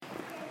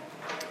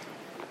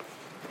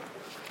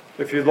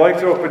If you'd like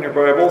to open your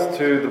Bibles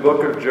to the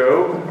book of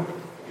Job,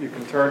 you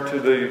can turn to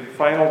the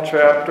final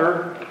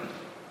chapter,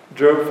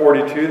 Job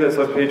 42. That's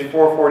on page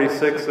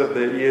 446 of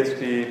the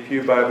ESV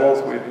Pew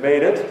Bibles. We've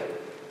made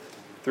it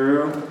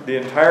through the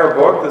entire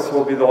book. This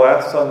will be the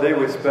last Sunday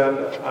we spend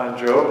on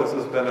Job. This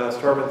has been a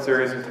sermon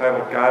series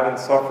entitled God and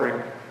Suffering.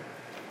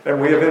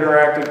 And we have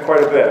interacted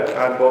quite a bit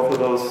on both of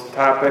those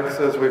topics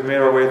as we've made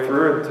our way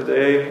through. And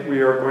today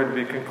we are going to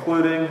be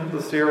concluding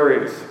the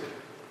series.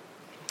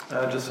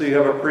 Just so you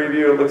have a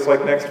preview, it looks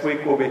like next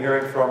week we'll be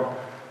hearing from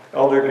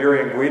Elder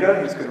Gary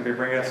Anguita. He's going to be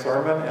bringing a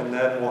sermon. And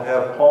then we'll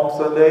have Palm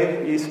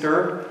Sunday,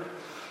 Easter.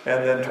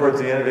 And then towards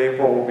the end of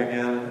April we'll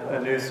begin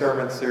a new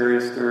sermon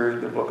series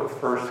through the book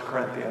of 1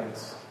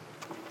 Corinthians.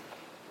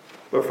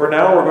 But for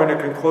now we're going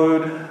to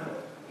conclude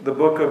the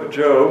book of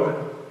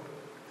Job.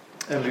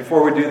 And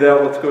before we do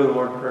that, let's go to the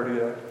Lord in prayer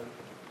together.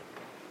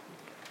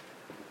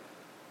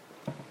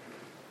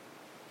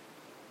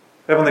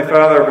 Heavenly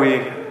Father,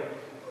 we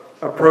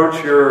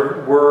approach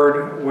your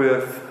word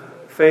with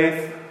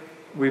faith.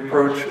 We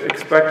approach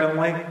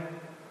expectantly.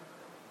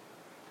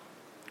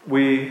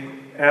 We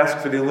ask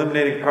for the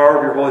illuminating power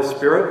of your Holy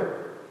Spirit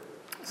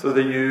so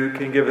that you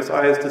can give us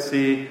eyes to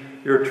see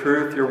your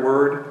truth, your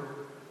word.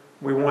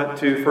 We want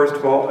to, first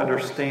of all,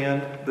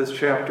 understand this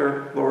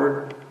chapter,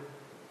 Lord.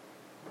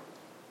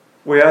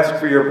 We ask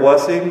for your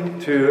blessing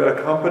to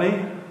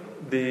accompany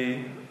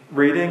the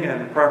reading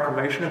and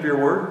proclamation of your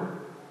word.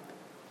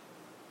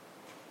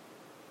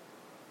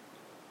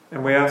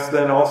 And we ask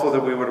then also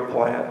that we would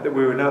apply it, that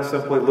we would not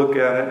simply look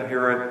at it and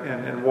hear it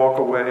and walk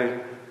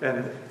away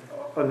and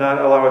not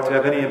allow it to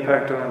have any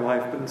impact on our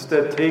life, but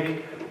instead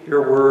take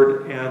your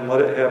word and let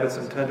it have its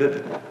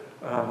intended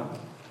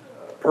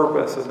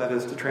purpose, and that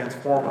is to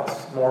transform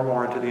us more and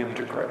more into the image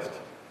of Christ.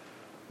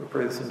 We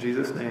pray this in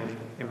Jesus' name.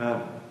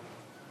 Amen.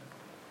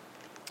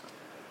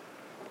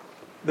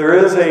 There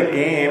is a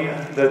game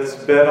that's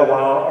been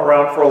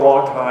around for a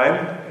long time,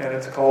 and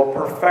it's called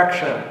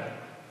Perfection.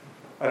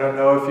 I don't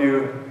know if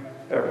you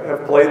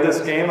have played this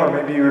game, or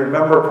maybe you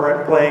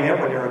remember playing it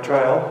when you were a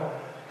child.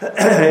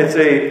 It's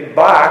a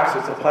box,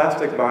 it's a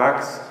plastic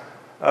box,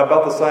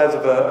 about the size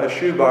of a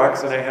shoe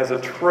box, and it has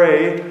a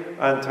tray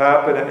on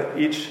top,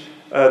 and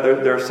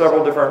there are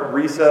several different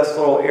recessed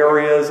little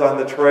areas on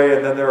the tray,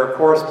 and then there are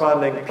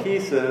corresponding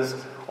pieces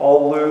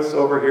all loose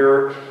over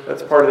here.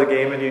 That's part of the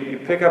game, and you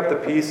pick up the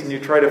piece and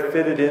you try to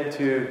fit it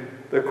into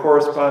the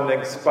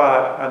corresponding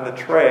spot on the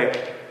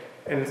tray.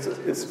 And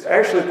it's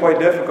actually quite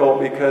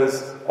difficult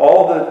because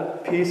all the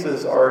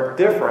pieces are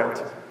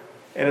different,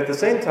 and at the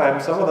same time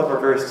some of them are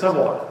very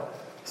similar.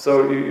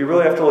 So you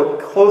really have to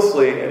look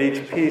closely at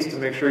each piece to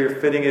make sure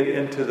you're fitting it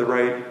into the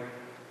right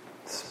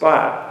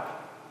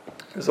spot.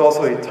 There's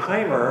also a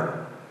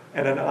timer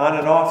and an on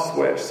and off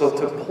switch. So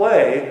to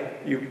play,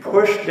 you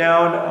push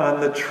down on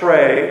the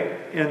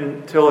tray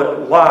until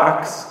it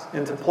locks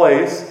into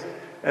place,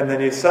 and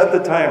then you set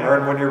the timer,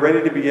 and when you're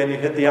ready to begin, you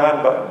hit the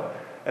on button.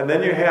 And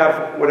then you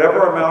have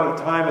whatever amount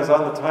of time is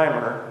on the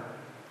timer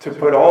to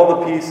put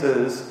all the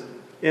pieces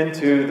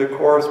into the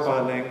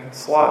corresponding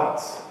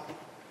slots.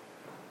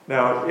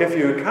 Now, if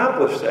you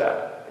accomplish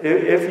that,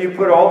 if you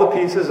put all the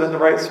pieces in the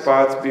right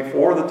spots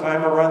before the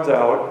timer runs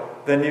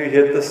out, then you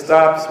hit the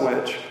stop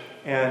switch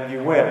and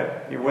you win.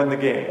 You win the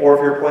game. Or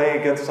if you're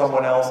playing against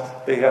someone else,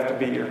 they have to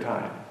beat your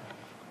time.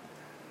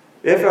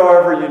 If,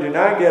 however, you do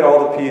not get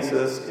all the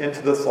pieces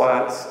into the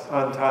slots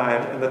on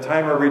time and the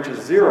timer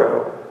reaches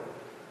 0,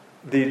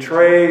 the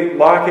tray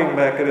locking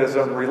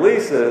mechanism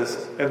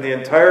releases and the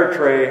entire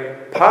tray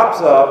pops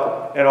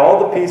up and all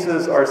the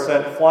pieces are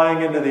sent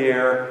flying into the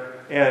air,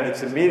 and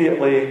it's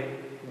immediately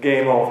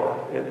game over.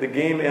 The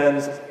game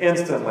ends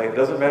instantly. It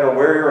doesn't matter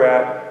where you're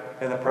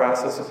at in the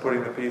process of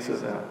putting the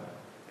pieces in.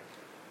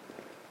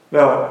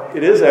 Now,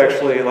 it is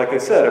actually, like I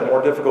said, a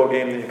more difficult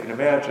game than you can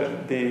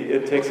imagine.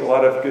 It takes a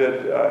lot of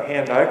good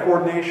hand-eye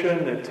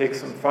coordination. It takes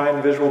some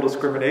fine visual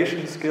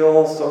discrimination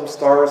skills. Some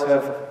stars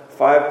have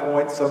 5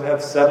 points, some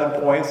have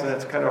 7 points, and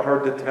it's kind of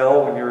hard to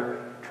tell when you're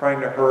trying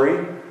to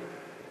hurry.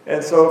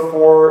 And so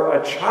for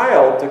a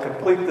child to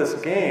complete this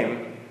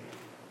game,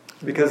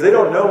 because they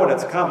don't know when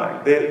it's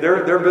coming,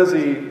 they're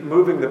busy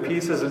moving the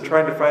pieces and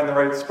trying to find the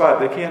right spot.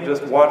 They can't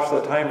just watch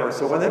the timer.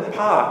 So when it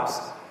pops,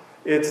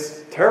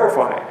 it's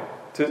terrifying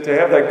to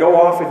have that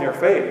go off in your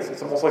face.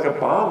 It's almost like a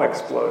bomb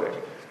exploding.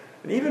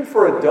 And even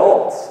for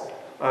adults,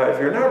 if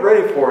you're not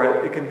ready for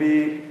it, it can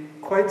be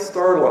quite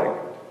startling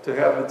to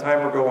have the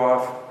timer go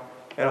off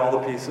and all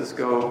the pieces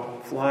go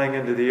flying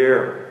into the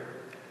air.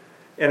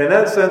 And in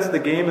that sense, the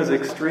game is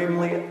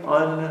extremely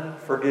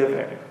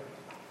unforgiving.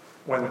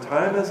 When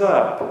time is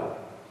up,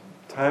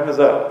 time is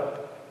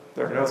up.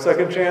 There are no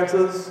second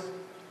chances.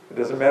 It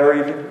doesn't matter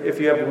even if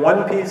you have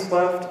one piece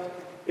left,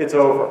 it's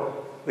over.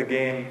 The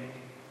game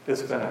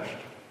is finished.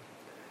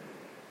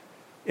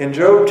 In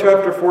Job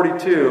chapter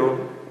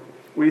 42,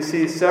 we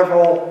see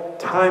several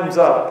time's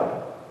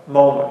up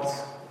moments.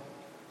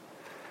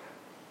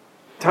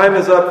 Time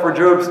is up for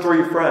Job's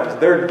 3 friends.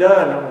 They're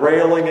done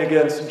railing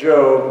against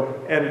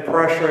Job and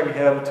pressuring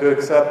him to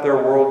accept their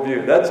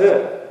worldview. That's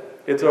it.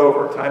 It's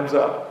over. Time's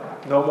up.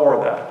 No more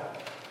of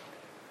that.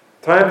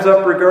 Time's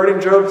up regarding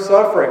Job's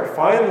suffering.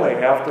 Finally,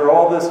 after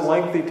all this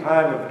lengthy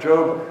time of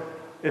Job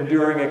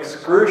enduring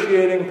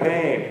excruciating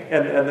pain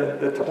and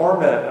the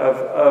torment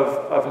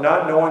of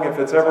not knowing if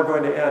it's ever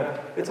going to end,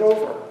 it's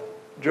over.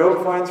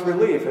 Job finds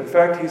relief. In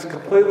fact, he's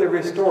completely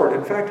restored.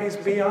 In fact, he's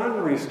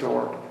beyond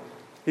restored.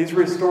 He's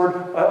restored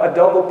a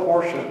double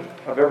portion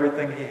of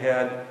everything he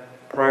had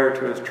prior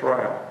to his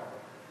trial.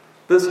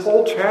 This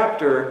whole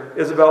chapter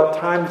is about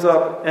time's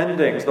up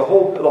endings. The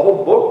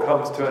whole book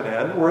comes to an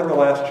end. We're in the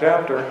last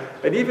chapter.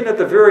 And even at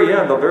the very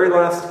end, the very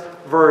last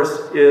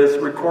verse is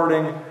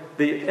recording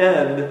the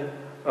end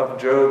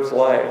of Job's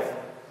life.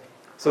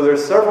 So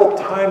there's several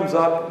time's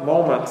up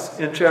moments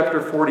in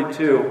chapter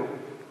 42.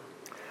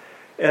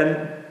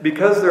 And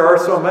because there are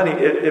so many,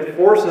 it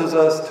forces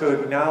us to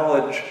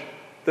acknowledge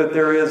that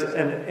there is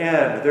an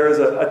end. There is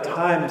a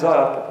time's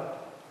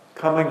up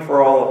coming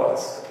for all of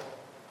us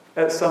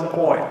at some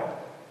point.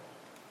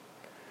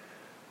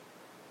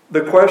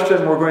 The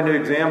question we're going to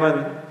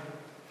examine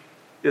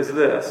is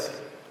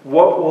this: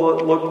 what will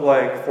it look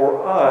like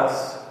for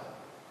us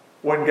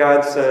when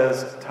God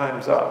says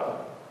time's up?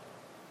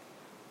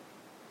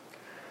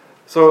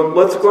 So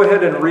let's go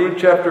ahead and read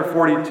chapter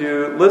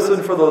 42.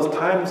 Listen for those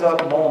time's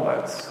up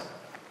moments.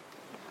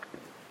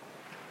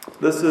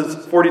 This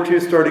is 42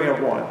 starting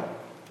at 1.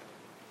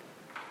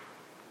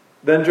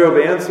 Then Job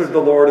answered the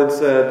Lord and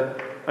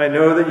said, I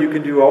know that you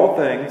can do all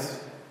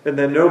things, and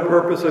that no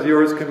purpose of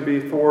yours can be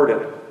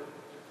thwarted.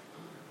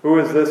 Who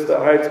is this that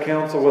hides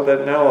counsel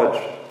without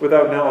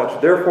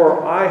knowledge?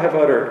 Therefore I have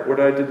uttered what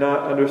I did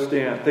not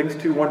understand, things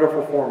too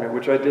wonderful for me,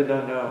 which I did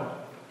not know.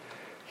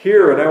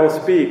 Hear, and I will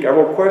speak. I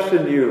will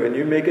question you, and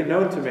you make it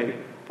known to me.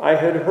 I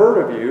had heard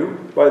of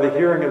you by the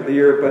hearing of the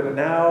ear, but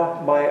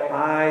now my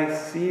eye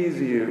sees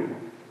you.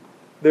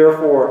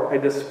 Therefore I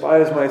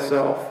despise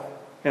myself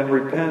and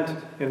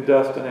repent in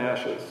dust and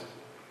ashes.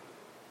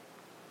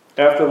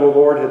 After the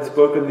Lord had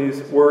spoken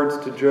these words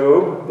to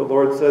Job, the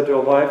Lord said to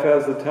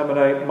Eliphaz the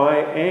Temanite, My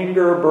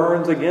anger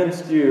burns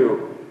against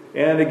you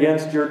and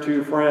against your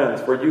two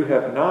friends, for you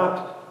have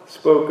not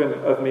spoken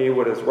of me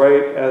what is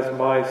right, as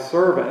my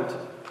servant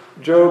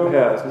Job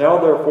has. Now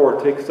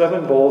therefore take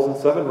 7 bulls and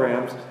 7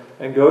 rams,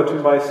 and go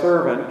to my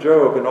servant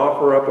Job, and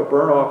offer up a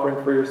burnt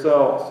offering for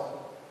yourselves.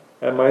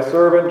 And my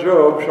servant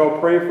Job shall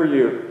pray for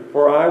you,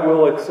 for I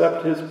will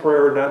accept his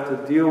prayer not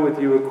to deal with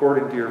you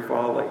according to your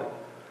folly.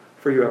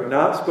 For you have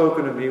not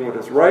spoken to me what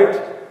is right,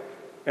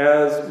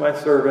 as my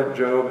servant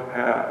Job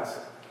has.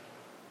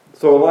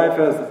 So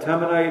Eliphaz the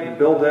Temanite, and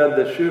Bildad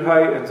the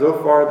Shuhite, and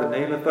Zophar the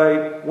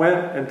Naamathite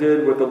went and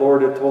did what the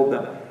Lord had told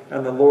them.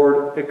 And the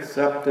Lord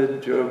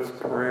accepted Job's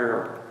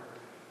prayer.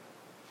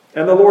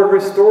 And the Lord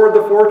restored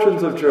the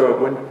fortunes of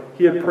Job when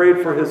he had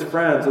prayed for his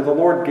friends. And the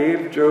Lord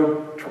gave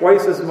Job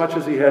twice as much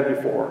as he had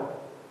before.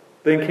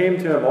 Then came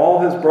to him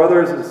all his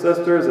brothers and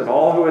sisters and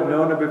all who had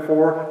known him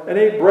before, and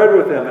ate bread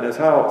with him in his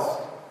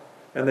house.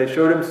 And they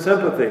showed him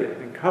sympathy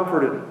and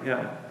comforted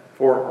him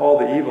for all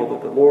the evil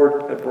that the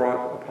Lord had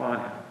brought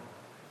upon him.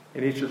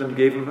 And each of them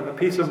gave him a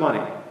piece of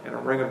money and a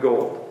ring of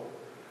gold.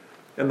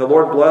 And the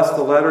Lord blessed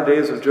the latter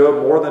days of Job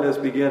more than his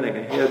beginning.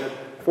 And he had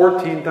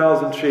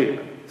 14,000 sheep,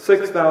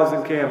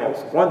 6,000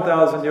 camels,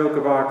 1,000 yoke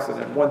of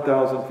oxen, and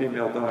 1,000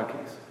 female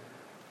donkeys.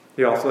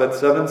 He also had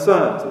 7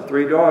 sons and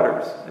 3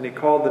 daughters. And he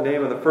called the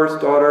name of the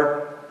first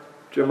daughter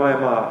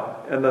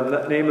Jemimah, and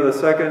the name of the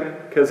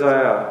second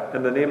Keziah,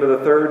 and the name of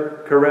the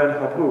third Keren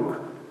Hapuk.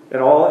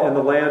 And all in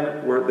the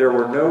land there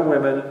were no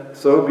women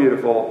so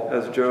beautiful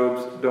as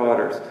Job's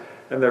daughters.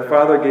 And their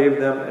father gave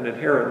them an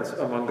inheritance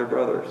among their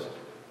brothers.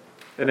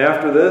 And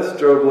after this,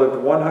 Job lived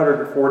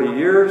 140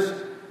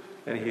 years,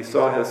 and he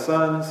saw his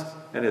sons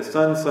and his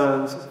sons'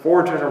 sons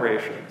 4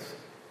 generations.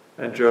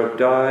 And Job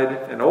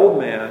died an old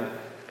man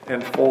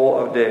and full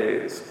of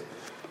days.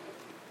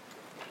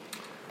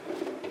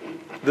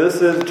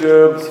 This is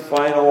Job's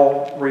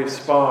final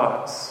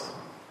response.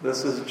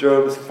 This is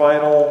Job's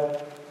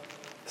final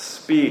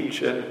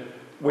speech. And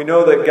we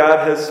know that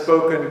God has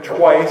spoken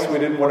twice. We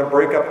didn't want to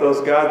break up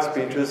those God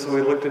speeches, so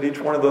we looked at each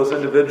one of those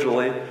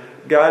individually.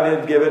 God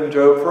had given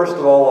Job, first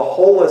of all, a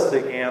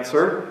holistic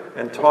answer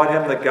and taught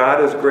him that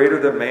God is greater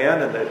than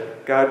man and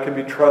that God can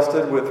be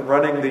trusted with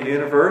running the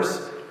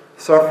universe.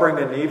 Suffering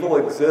and evil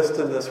exist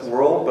in this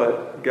world,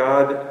 but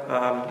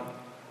God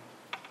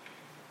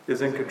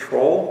is in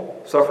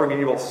control. Suffering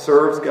and evil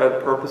serves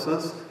God's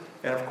purposes,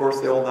 and of course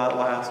they will not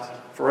last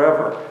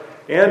forever.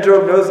 And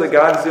Job knows that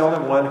God is the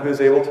only one who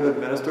is able to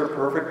administer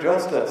perfect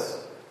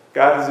justice.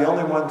 God is the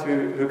only one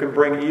who can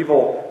bring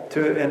evil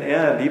to an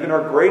end. Even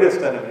our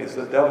greatest enemies,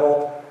 the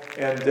devil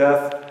and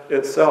death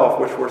itself,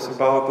 which were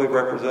symbolically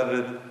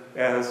represented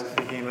as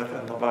Behemoth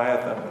and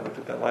Leviathan. We looked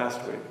at that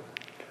last week.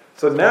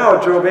 So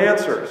now Job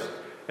answers.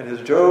 And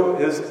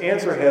his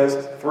answer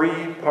has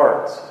 3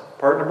 parts.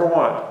 Part number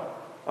 1,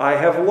 I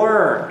have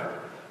learned.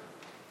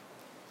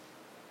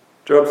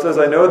 Job says,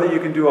 I know that you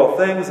can do all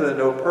things and that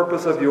no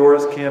purpose of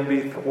yours can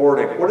be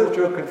thwarted. What is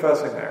Job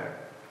confessing there?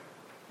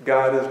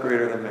 God is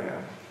greater than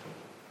man.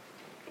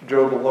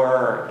 Job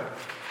learned.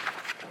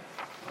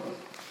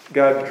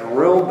 God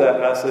drilled that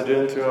message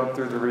into him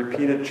through the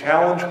repeated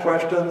challenge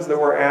questions that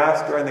were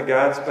asked during the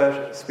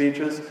God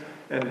speeches,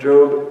 and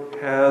Job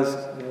has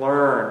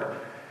learned.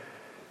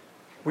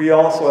 We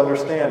also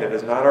understand it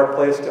is not our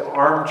place to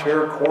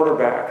armchair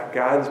quarterback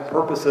God's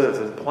purposes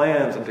and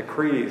plans and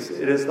decrees.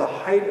 It is the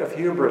height of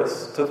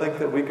hubris to think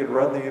that we could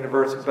run the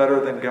universe better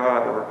than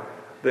God, or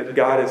that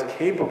God is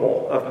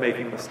capable of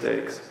making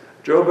mistakes.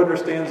 Job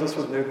understands this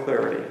with new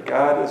clarity.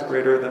 God is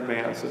greater than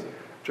man. So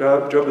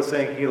Job is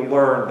saying he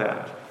learned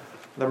that.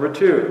 Number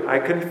 2, I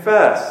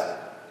confess.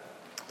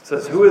 It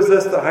says, who is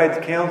this that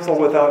hides counsel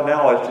without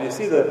knowledge? Do you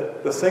see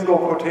the single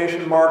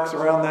quotation marks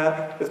around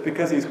that? It's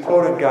because he's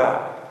quoting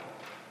God.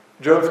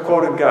 Job's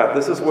quoting God.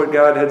 This is what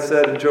God had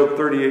said in Job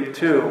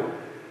 38:2.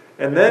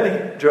 And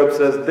then Job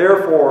says,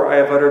 therefore I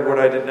have uttered what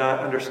I did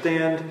not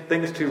understand,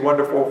 things too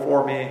wonderful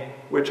for me,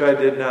 which I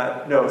did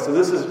not know. So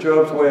this is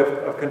Job's way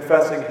of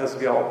confessing his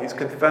guilt. He's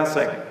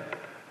confessing.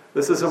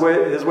 This is his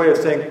way of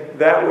saying,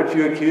 that which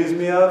you accused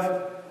me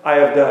of, I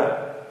have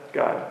done,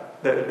 God.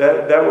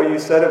 That what you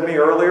said of me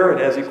earlier,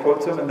 and as he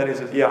quotes him, and then he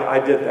says, yeah, I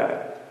did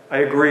that. I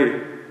agree.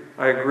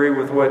 I agree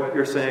with what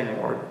you're saying,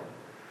 Lord.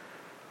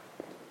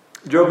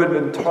 Job had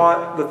been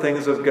taught the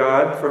things of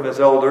God from his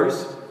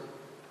elders,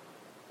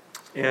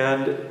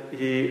 and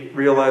he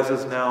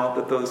realizes now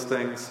that those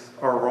things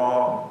are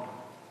wrong.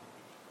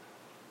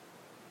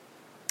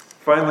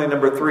 Finally,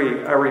 number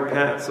 3, I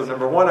repent. So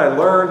number 1, I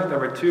learned.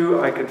 Number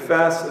 2, I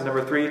confess. And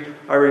number 3,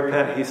 I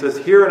repent. He says,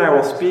 hear and I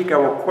will speak. I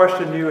will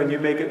question you and you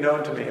make it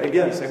known to me.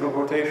 Again, single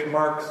quotation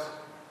marks.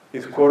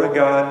 He's quoting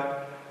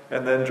God.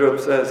 And then Job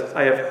says,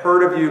 I have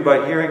heard of you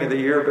by hearing in the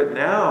ear, but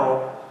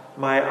now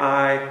my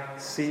eye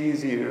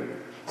sees you.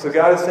 So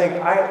God is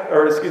saying,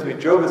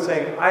 Job is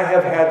saying, I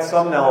have had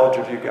some knowledge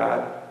of you,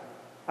 God.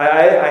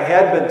 I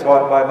had been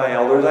taught by my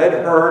elders. I had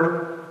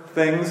heard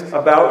things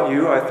about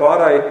you. I thought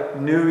I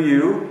knew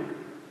you.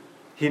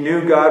 He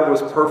knew God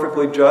was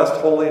perfectly just,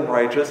 holy, and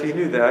righteous. He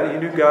knew that. He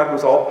knew God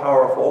was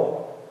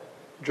all-powerful.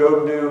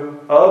 Job knew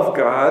of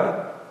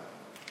God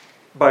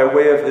by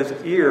way of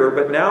his ear,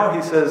 but now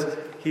he says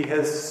he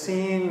has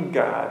seen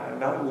God. And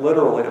not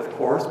literally, of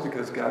course,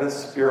 because God is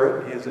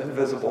spirit. He is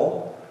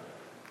invisible.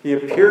 He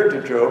appeared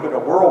to Job in a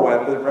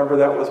whirlwind. Remember,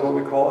 that was what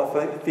we call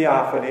a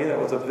theophany. That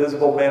was a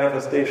visible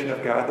manifestation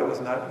of God that was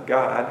not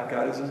God.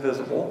 God is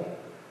invisible.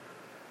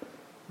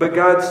 But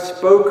God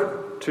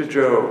spoke to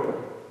Job.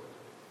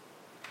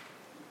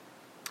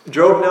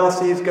 Job now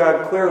sees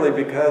God clearly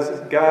because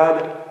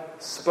God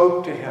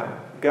spoke to him.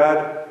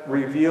 God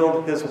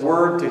revealed his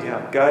word to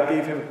him. God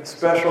gave him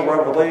special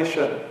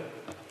revelation.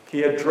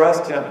 He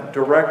addressed him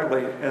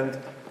directly. And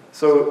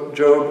so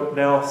Job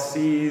now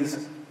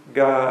sees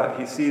God.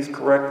 He sees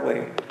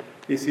correctly.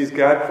 He sees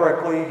God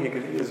correctly.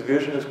 His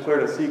vision is clear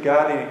to see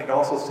God, and he can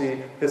also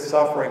see his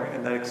suffering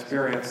in that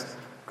experience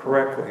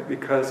correctly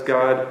because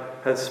God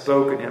has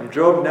spoken to him.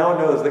 Job now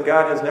knows that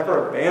God has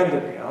never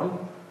abandoned him.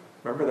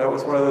 Remember, that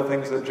was one of the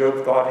things that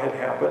Job thought had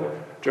happened.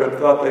 Job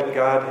thought that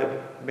God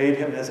had made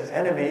him his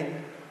enemy.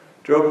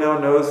 Job now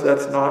knows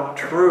that's not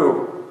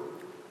true.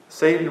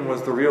 Satan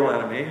was the real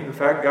enemy. In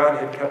fact, God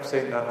had kept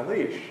Satan on a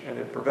leash and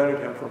had prevented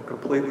him from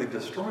completely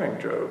destroying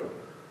Job.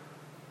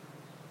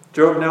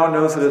 Job now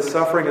knows that his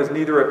suffering is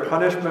neither a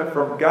punishment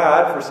from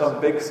God for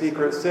some big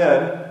secret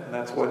sin, and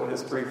that's what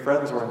his 3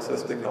 friends were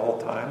insisting the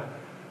whole time.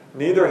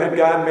 Neither had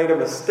God made a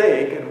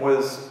mistake and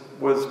was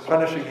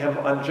punishing him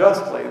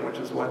unjustly, which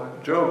is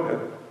what Job had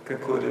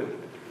concluded.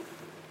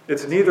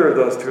 It's neither of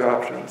those 2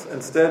 options.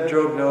 Instead,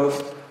 Job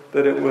knows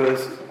that it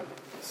was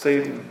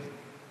Satan.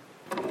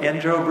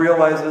 And Job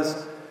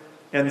realizes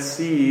and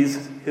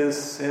sees his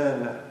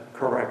sin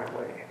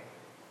correctly.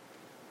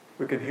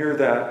 We can hear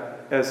that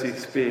as he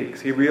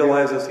speaks. He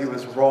realizes he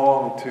was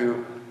wrong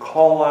to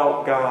call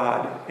out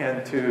God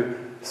and to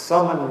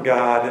summon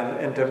God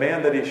and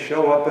demand that he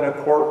show up in a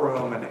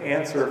courtroom and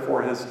answer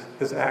for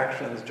his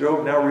actions.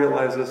 Job now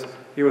realizes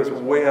he was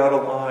way out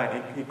of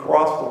line. He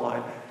crossed the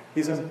line.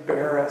 He's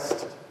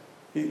embarrassed.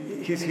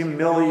 He's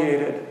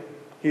humiliated.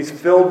 He's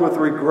filled with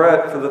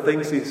regret for the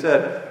things he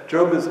said.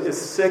 Job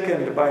is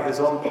sickened by his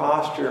own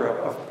posture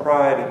of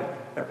pride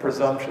and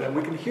presumption. And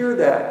we can hear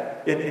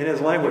that in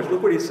his language.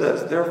 Look what he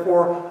says.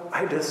 Therefore,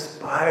 I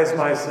despise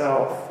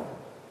myself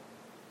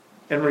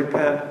and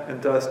repent in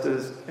dust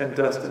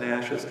and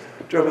ashes.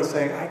 Job is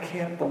saying, I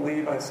can't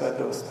believe I said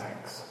those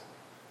things.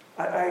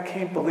 I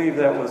can't believe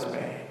that was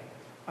me.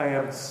 I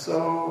am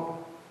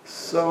so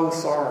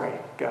sorry,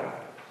 God.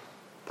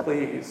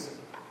 Please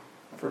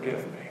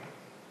forgive me.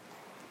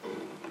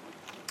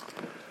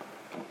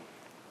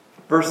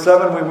 Verse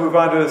 7, we move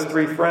on to his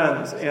 3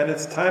 friends, and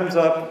it's time's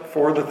up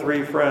for the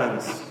 3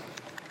 friends.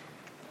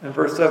 In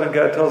verse 7,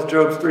 God tells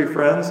Job's 3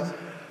 friends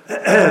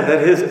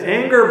that his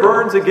anger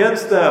burns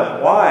against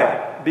them.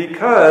 Why?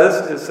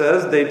 Because, it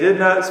says, they did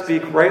not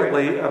speak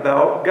rightly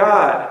about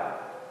God,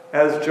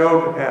 as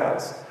Job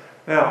has.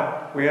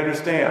 Now, we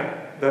understand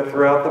that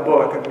throughout the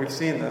book, and we've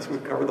seen this,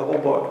 we've covered the whole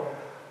book,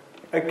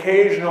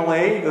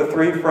 occasionally the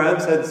 3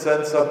 friends had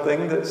said some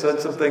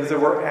things that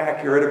were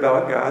accurate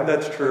about God.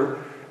 That's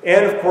true.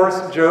 And of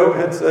course, Job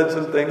had said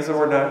some things that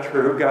were not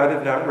true. God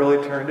had not really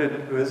turned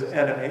into his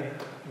enemy.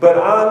 But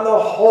on the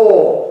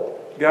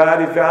whole, God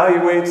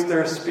evaluates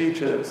their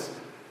speeches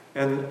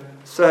and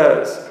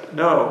says,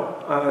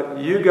 no,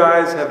 you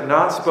guys have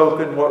not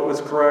spoken what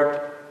was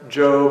correct.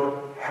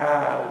 Job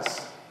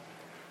has.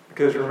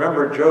 Because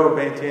remember, Job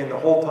maintained the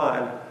whole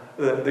time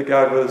that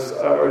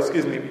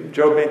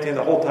Job maintained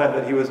the whole time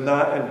that he was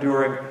not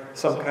enduring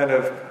some kind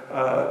of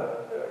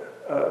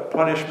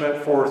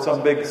punishment for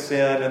some big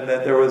sin, and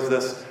that there was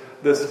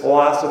this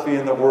philosophy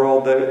in the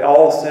world that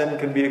all sin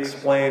can be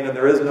explained and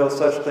there is no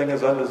such thing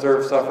as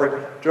undeserved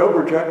suffering. Job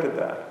rejected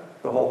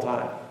that the whole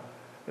time.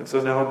 And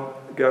so now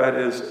God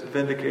is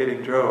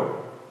vindicating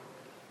Job.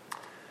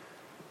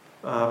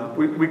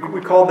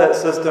 We called that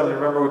system,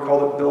 remember we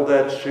called it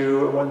Bildad's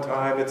shoe at one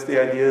time. It's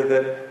the idea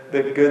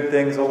that good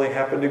things only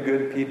happen to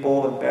good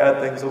people and bad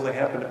things only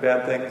happen to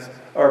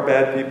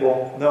bad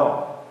people.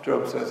 No,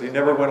 Job says. He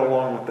never went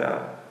along with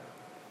that.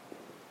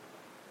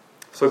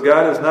 So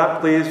God is not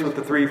pleased with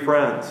the three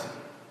friends.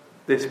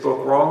 They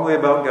spoke wrongly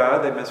about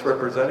God, they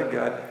misrepresented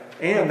God,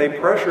 and they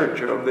pressured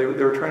Job. They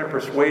were trying to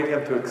persuade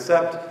him to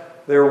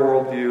accept their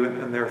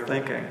worldview and their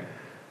thinking.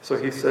 So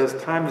he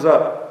says, time's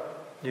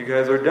up. You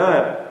guys are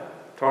done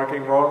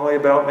talking wrongly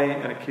about me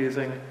and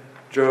accusing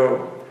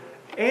Job.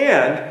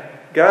 And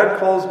God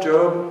calls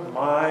Job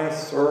my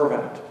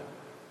servant.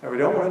 Now we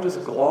don't want to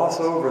just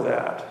gloss over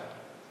that.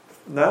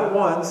 Not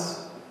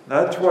once,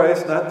 not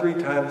twice, not 3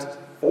 times,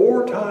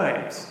 4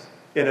 times.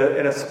 In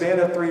a span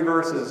of 3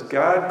 verses,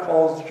 God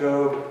calls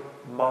Job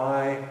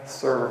my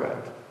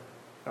servant.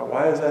 Now,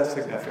 why is that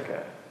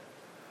significant?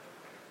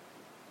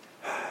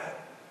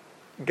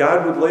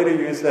 God would later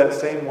use that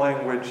same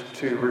language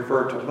to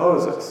refer to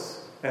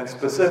Moses, and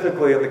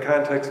specifically in the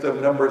context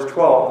of Numbers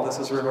 12. And this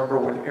is, remember,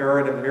 when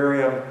Aaron and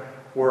Miriam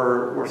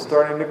were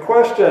starting to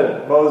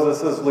question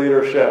Moses'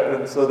 leadership,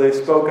 and so they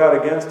spoke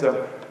out against him.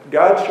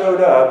 God showed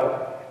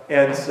up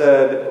and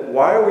said,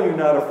 why were you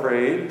not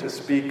afraid to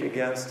speak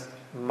against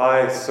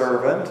my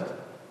servant,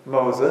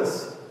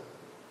 Moses?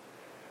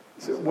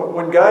 So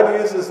when God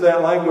uses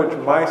that language,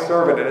 my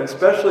servant, and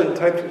especially in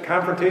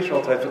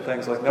confrontational types of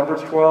things like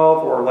Numbers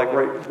 12 or like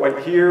right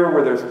here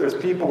where there's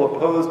people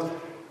opposed,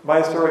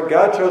 my servant,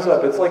 God shows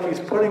up. It's like he's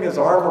putting his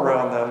arm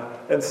around them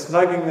and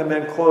snugging them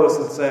in close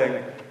and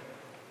saying,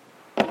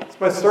 it's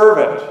my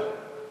servant.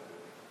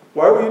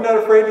 Why were you not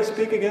afraid to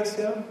speak against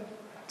him?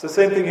 It's the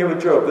same thing here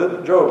with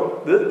Job.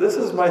 Job, this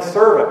is my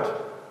servant.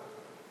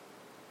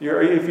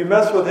 If you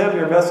mess with him,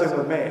 you're messing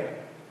with me.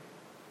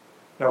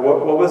 Now,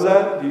 what was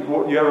that?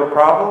 You have a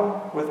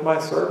problem with my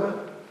servant?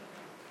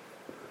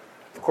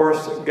 Of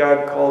course,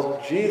 God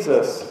calls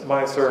Jesus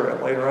my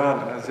servant later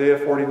on in Isaiah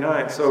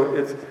 49. So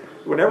it's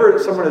whenever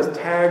someone is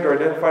tagged or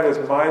identified as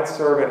my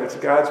servant, it's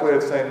God's way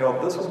of saying,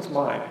 no, this one's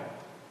mine.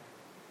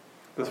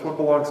 This one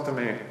belongs to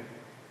me.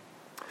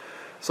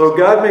 So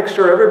God makes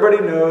sure everybody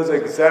knows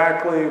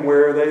exactly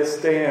where they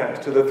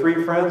stand. To the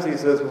 3 friends, he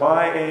says,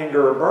 my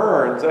anger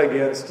burns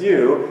against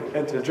you.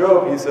 And to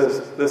Job, he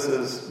says, this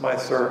is my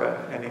servant.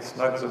 And he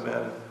snugs him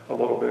in a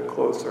little bit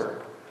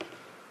closer.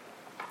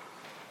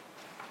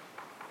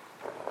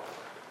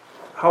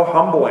 How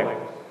humbling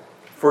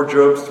for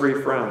Job's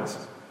 3 friends.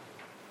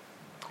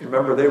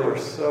 Remember, they were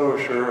so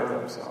sure of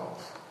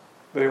themselves.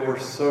 They were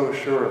so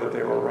sure that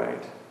they were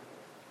right.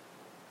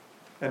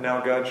 And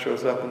now God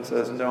shows up and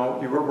says, no,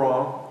 you were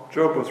wrong.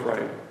 Job was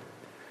right.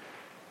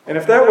 And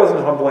if that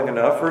wasn't humbling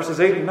enough,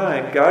 verses 8 and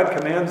 9, God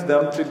commands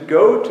them to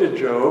go to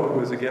Job, who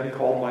is again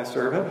called my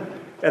servant,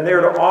 and they are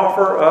to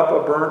offer up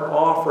a burnt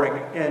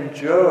offering, and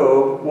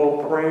Job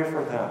will pray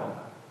for them.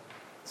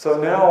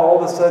 So now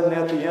all of a sudden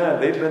at the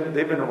end,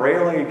 they've been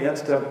railing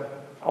against him.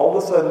 All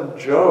of a sudden,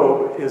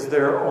 Job is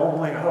their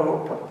only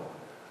hope.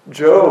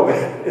 Job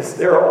is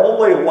their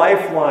only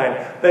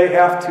lifeline. They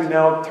have to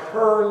now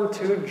turn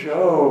to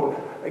Job.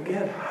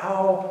 Again,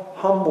 how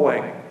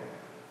humbling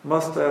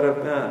must that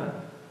have been?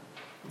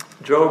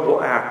 Job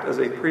will act as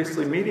a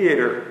priestly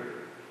mediator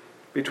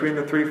between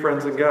the 3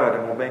 friends and God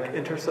and will make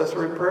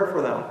intercessory prayer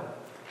for them.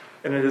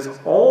 And it is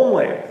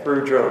only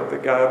through Job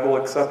that God will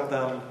accept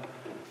them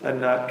and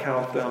not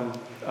count them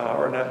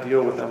or not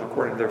deal with them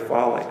according to their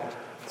folly.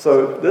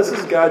 So this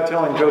is God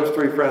telling Job's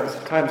 3 friends,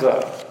 time's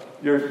up.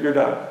 You're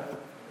done.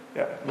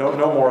 Yeah, no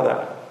more of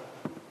that.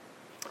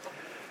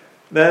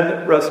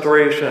 Then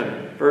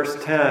restoration. Verse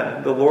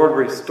 10, the Lord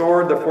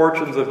restored the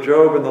fortunes of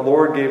Job, and the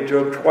Lord gave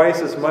Job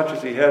twice as much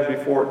as he had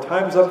before.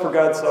 Time's up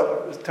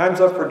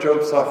for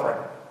Job's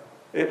suffering.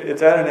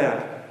 It's at an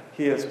end.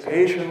 He has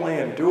patiently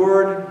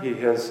endured. He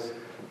has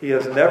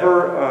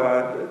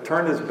never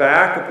turned his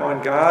back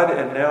upon God,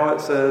 and now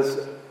it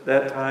says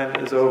that time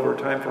is over.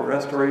 Time for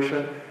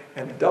restoration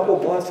and double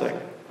blessing.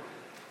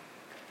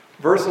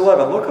 Verse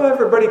 11, look how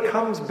everybody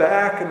comes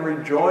back and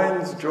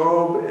rejoins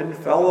Job in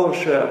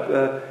fellowship.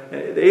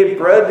 They ate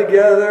bread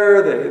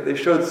together. They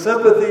showed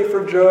sympathy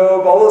for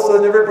Job. All of a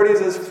sudden, everybody's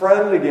his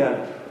friend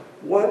again.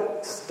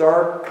 What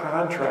stark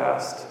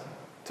contrast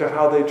to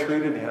how they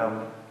treated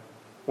him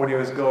when he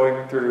was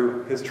going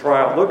through his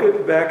trial.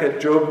 Look back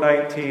at Job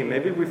 19.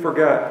 Maybe we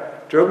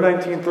forgot. Job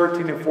 19,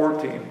 13 and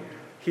 14.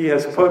 He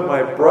has put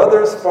my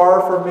brothers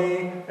far from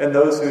me, and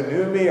those who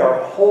knew me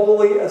are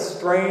wholly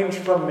estranged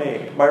from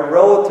me. My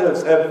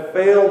relatives have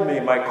failed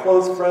me. My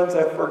close friends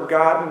have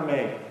forgotten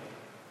me.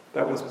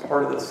 That was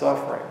part of the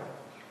suffering,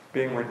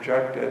 being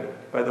rejected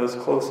by those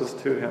closest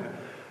to him.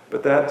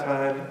 But that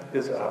time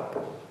is up.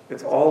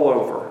 It's all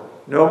over.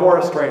 No more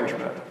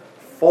estrangement.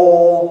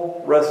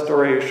 Full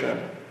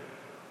restoration.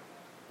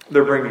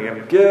 They're bringing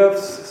him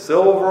gifts,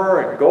 silver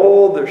and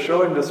gold. They're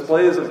showing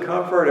displays of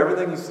comfort.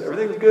 Everything's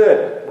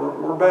good.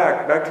 We're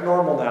back to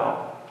normal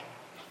now.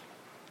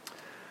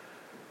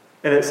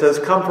 And it says,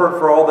 comfort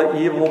for all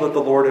the evil that the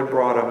Lord had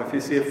brought him. If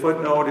you see a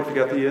footnote, if you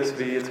got the ESV,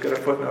 it's got a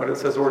footnote. It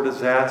says, or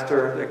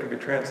disaster. That can be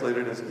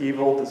translated as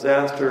evil,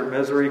 disaster,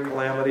 misery,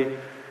 calamity.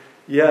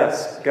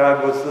 Yes,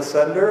 God was the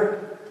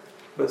sender,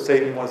 but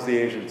Satan was the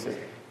agency.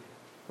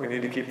 We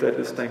need to keep that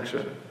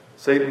distinction.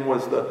 Satan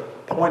was the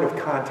point of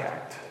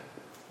contact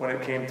when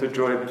it came to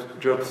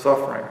Job's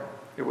suffering.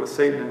 It was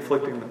Satan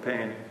inflicting the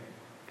pain.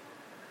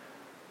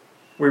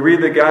 We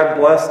read that God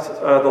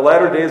blessed the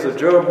latter days of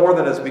Job more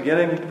than his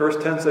beginning.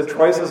 Verse 10 said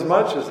twice as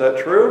much. Is that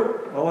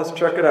true? Well, let's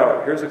check it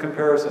out. Here's a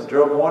comparison.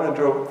 Job 1 and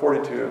Job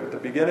 42. At the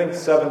beginning,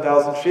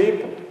 7,000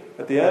 sheep.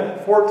 At the end,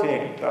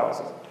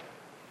 14,000. At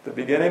the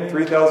beginning,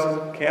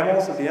 3,000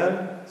 camels. At the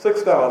end,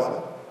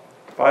 6,000.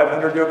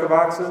 500 yoke of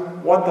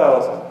oxen,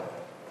 1,000.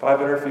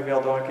 500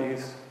 female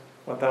donkeys,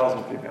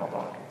 1,000 female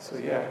donkeys. So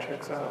yeah, it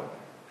checks out.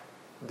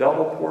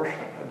 Double portion,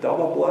 a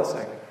double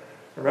blessing.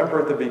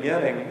 Remember at the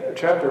beginning,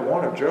 chapter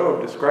 1 of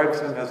Job describes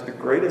him as the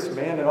greatest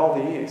man in all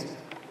the East.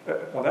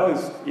 Well, now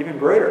he's even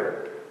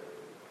greater.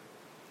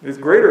 He's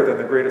greater than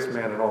the greatest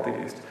man in all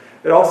the East.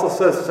 It also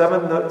says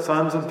 7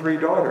 sons and 3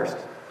 daughters.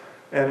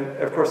 And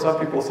of course, some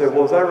people say,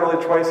 well, is that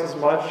really twice as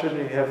much?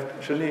 Shouldn't he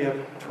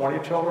have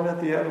 20 children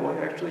at the end? Well,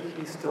 actually,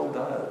 he still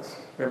does.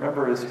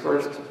 Remember, his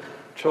first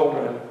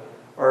children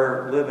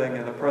are living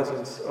in the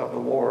presence of the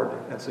Lord.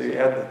 And so you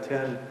add the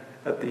 10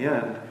 at the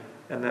end,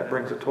 and that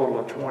brings a total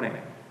of 20.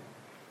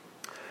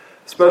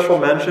 Special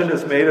mention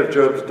is made of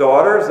Job's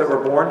daughters that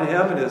were born to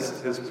him in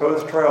his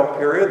post-trial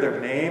period. Their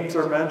names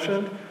are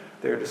mentioned.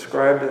 They're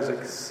described as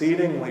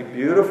exceedingly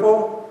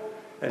beautiful.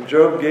 And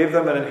Job gave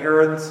them an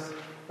inheritance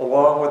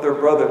along with their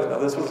brothers. Now,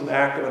 this was an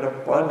act of an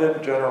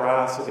abundant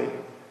generosity.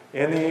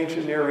 In the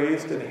ancient Near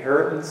East,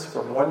 inheritance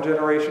from one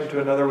generation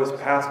to another was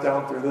passed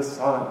down through the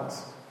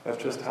sons.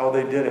 That's just how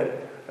they did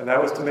it. And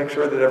that was to make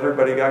sure that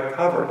everybody got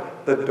covered.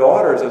 The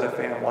daughters in a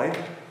family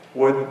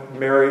would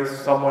marry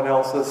someone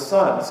else's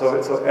son.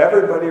 So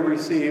everybody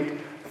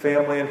received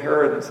family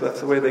inheritance. That's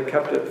the way they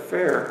kept it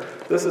fair.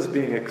 This is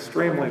being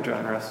extremely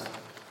generous.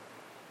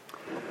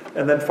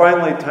 And then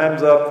finally,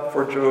 time's up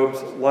for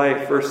Job's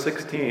life. Verse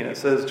 16, it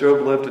says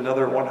Job lived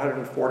another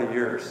 140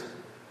 years.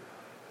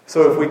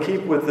 So if we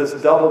keep with this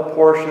double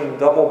portion,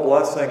 double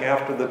blessing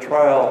after the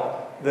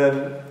trial,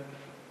 then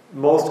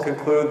most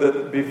conclude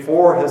that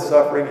before his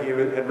suffering he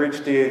had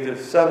reached the age of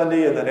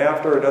 70, and then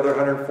after another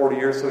 140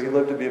 years, so he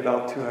lived to be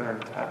about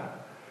 210.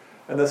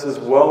 And this is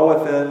well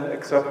within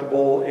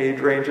acceptable age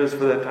ranges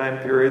for that time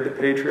period. The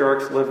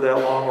patriarchs lived that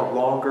long or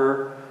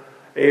longer.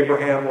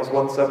 Abraham was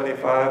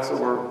 175,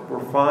 so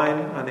we're fine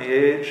on the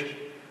age.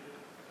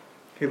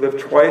 He lived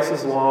twice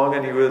as long,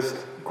 and he was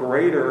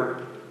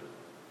greater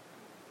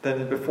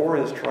than before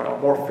his trial.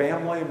 More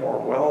family, more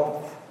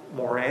wealth,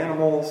 more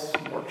animals,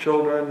 more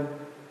children,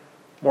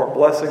 more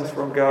blessings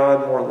from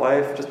God, more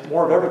life, just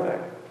more of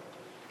everything.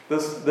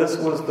 This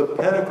was the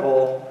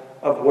pinnacle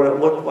of what it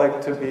looked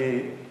like to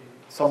be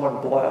someone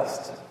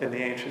blessed in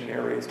the ancient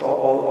Near East.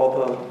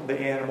 All the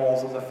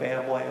animals and the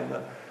family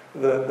and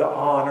the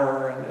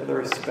honor and the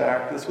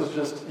respect. This was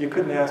just, you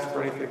couldn't ask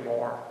for anything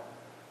more.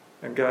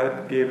 And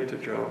God gave it to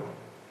Job.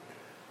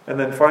 And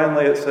then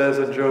finally it says,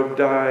 and Job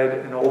died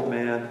an old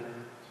man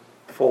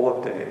full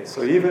of days.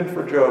 So even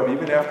for Job,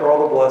 even after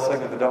all the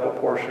blessing and the double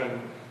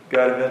portion,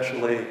 God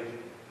eventually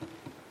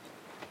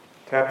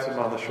taps him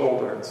on the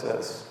shoulder and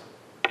says,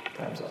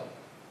 time's up.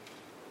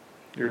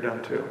 You're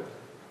done too.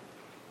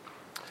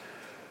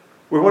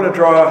 We want to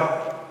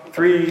draw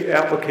 3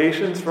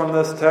 applications from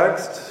this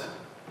text.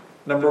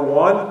 Number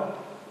 1,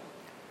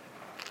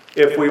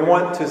 if we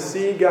want to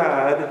see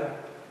God,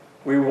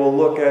 we will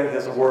look at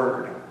His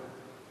Word.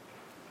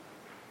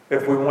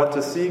 If we want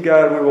to see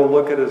God, we will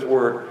look at His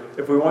Word.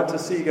 If we want to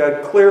see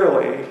God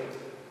clearly,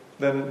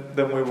 then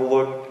we will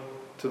look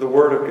to the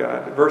Word of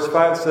God. Verse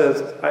 5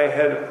 says, I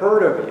had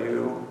heard of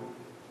you,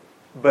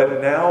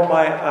 but now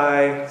my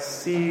eye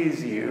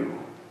sees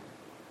you.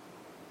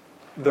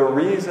 The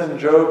reason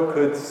Job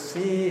could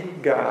see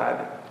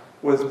God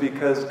was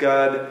because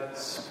God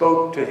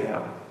spoke to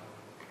him.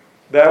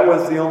 That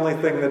was the only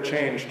thing that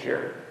changed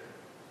here.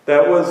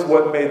 That was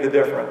what made the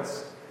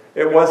difference.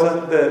 It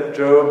wasn't that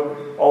Job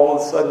all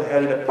of a sudden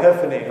had an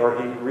epiphany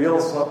or he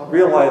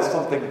realized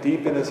something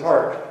deep in his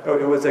heart. No,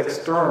 it was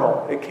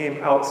external. It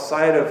came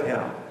outside of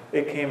him.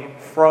 It came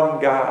from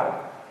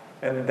God.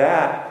 And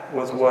that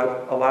was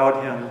what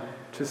allowed him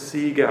to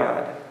see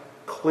God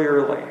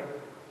clearly.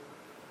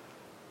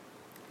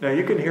 Now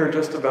you can hear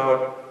just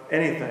about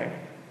anything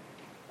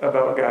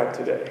about God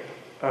today.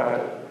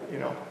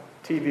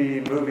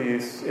 TV,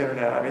 movies,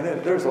 internet. I mean,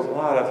 there's a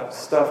lot of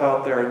stuff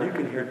out there, and you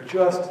can hear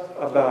just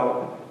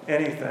about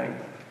anything.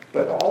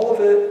 But all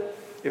of it,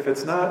 if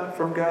it's not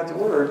from God's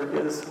Word,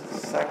 is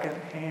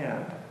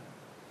secondhand.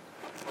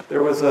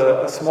 There was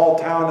a small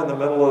town in the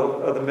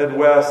middle of the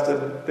Midwest,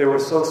 and they were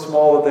so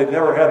small that they'd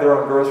never had their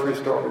own grocery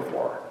store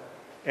before.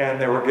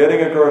 And they were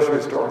getting a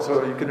grocery store,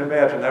 so you can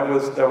imagine that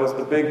was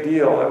the big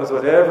deal. That was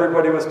what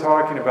everybody was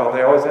talking about.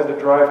 They always had to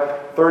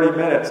drive 30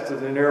 minutes to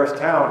the nearest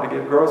town to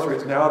get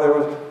groceries. Now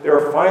they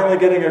were finally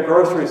getting a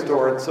grocery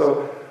store, and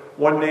so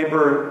one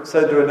neighbor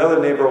said to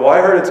another neighbor, "Well,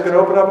 I heard it's going to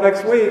open up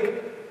next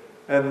week."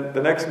 And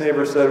the next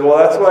neighbor said, "Well,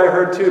 that's what I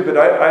heard too, but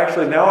I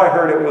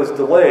heard it was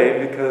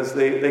delayed because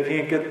they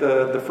can't get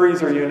the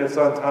freezer units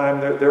on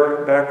time. They're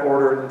back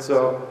ordered, and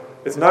so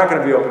it's not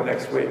going to be open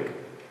next week."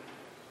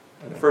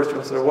 And the first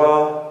one said,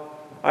 "Well,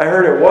 I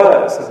heard it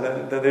was."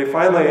 And then they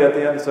finally, at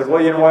the end, said,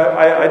 "Well, you know what?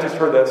 I just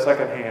heard that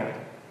secondhand."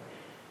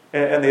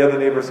 And the other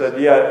neighbor said,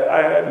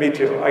 "Yeah, me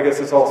too. I guess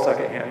it's all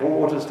secondhand.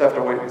 We'll just have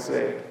to wait and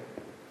see."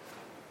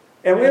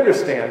 And we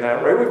understand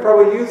that, right? We've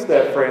probably used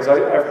that phrase,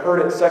 I've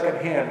heard it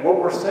secondhand. What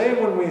we're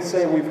saying when we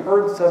say we've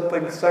heard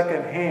something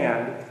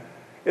secondhand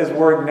is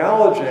we're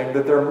acknowledging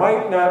that there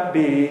might not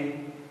be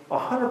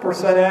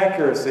 100%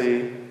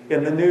 accuracy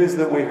in the news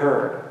that we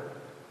heard,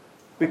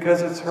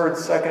 because it's heard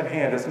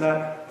secondhand. It's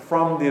not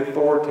from the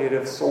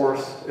authoritative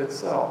source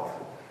itself.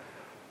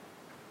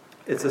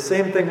 It's the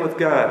same thing with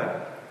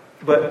God.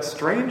 But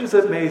strange as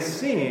it may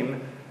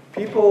seem,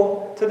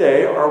 people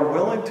today are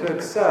willing to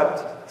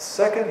accept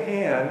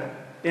secondhand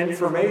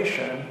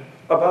information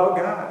about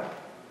God.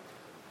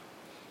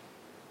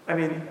 I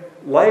mean,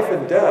 life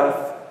and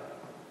death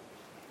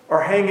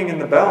are hanging in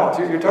the balance.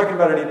 You're talking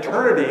about an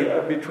eternity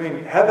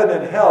between heaven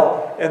and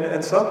hell,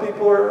 and some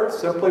people are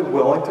simply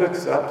willing to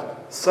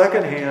accept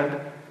secondhand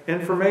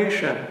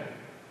information.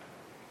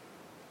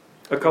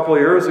 A couple of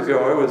years ago,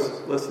 I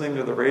was listening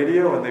to the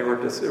radio, and it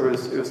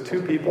was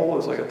two people. It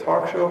was like a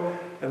talk show,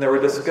 and they were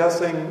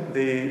discussing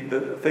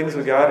the things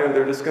of God, or they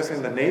were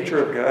discussing the nature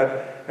of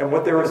God, and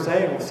what they were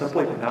saying was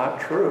simply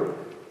not true.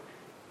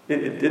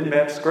 It didn't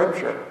match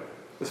Scripture.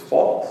 It was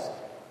false.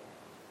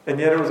 And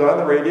yet it was on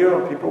the radio,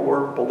 and people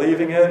were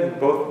believing it, and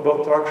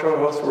both talk show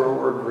hosts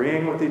were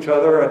agreeing with each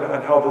other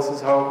on how this is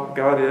how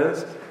God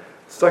is.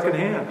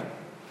 Secondhand.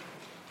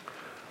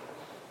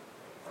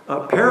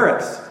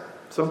 Parents.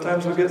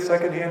 Sometimes we get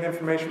secondhand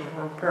information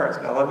from parents.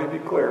 Now let me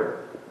be clear.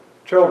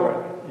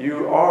 Children,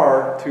 you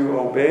are to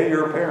obey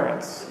your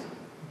parents.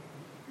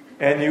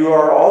 And you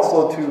are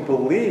also to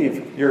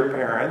believe your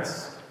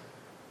parents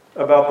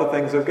about the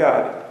things of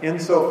God.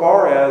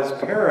 Insofar as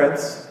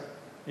parents,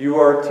 you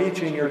are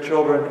teaching your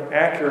children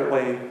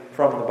accurately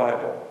from the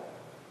Bible.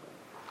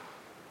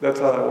 That's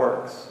how that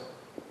works.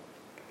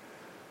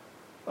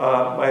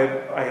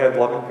 I had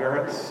loving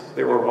parents.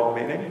 They were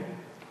well-meaning,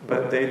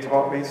 but they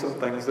taught me some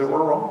things that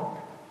were wrong.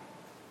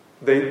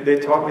 They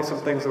taught me some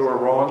things that were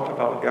wrong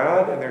about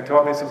God, and they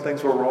taught me some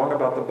things that were wrong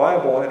about the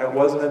Bible, and it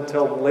wasn't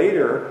until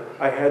later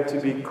I had to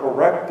be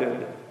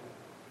corrected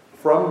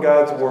from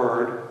God's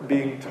Word,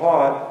 being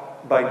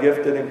taught by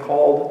gifted and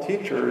called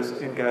teachers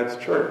in God's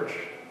church.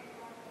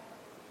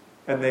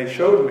 And they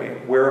showed me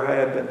where I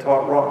had been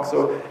taught wrong.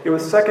 So it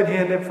was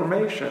secondhand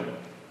information.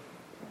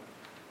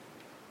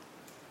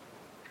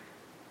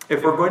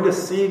 If we're going to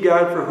see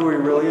God for who He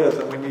really is,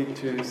 then we need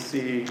to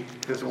see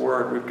His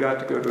Word. We've got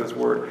to go to His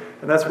Word.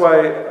 And that's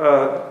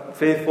why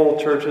faithful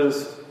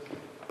churches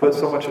put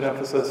so much an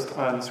emphasis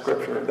on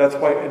Scripture. That's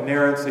why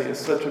inerrancy is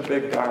such a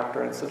big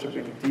doctrine. It's such a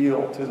big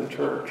deal to the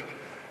church.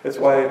 It's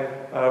why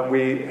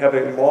we have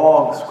a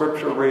long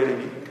Scripture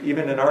reading.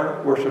 Even in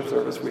our worship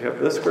service, we have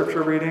this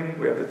Scripture reading.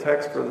 We have the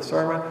text for the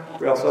sermon.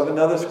 We also have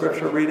another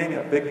Scripture reading,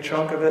 a big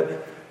chunk of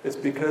it. It's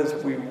because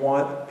we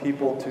want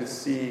people to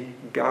see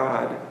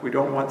God. We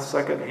don't want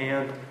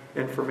secondhand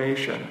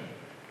information.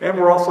 And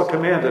we're also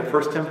commanded,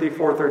 1 Timothy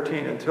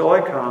 4:13, until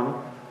I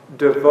come,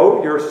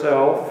 devote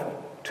yourself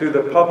to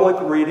the public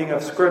reading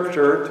of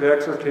Scripture, to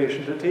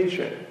exhortation, to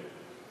teaching.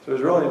 So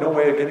there's really no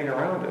way of getting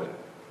around it.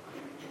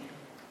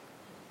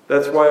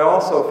 That's why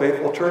also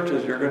faithful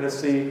churches, you're going to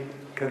see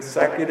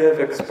consecutive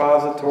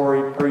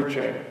expository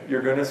preaching.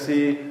 You're going to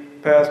see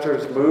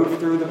pastors move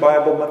through the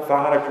Bible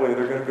methodically.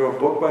 They're going to go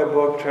book by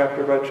book,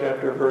 chapter by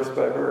chapter, verse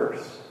by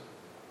verse,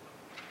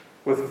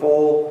 with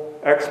full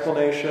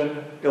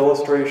explanation,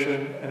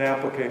 illustration, and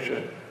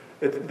application.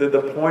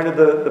 The point of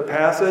the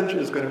passage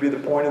is going to be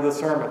the point of the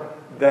sermon.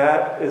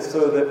 That is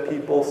so that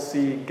people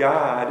see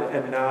God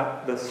and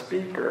not the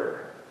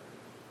speaker.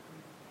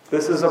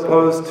 This is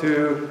opposed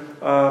to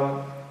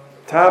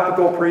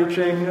topical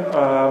preaching.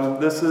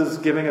 This is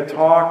giving a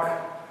talk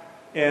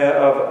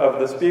of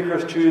the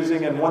speaker's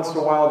choosing, and once in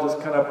a while just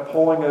kind of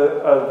pulling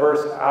a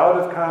verse out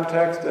of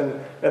context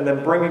and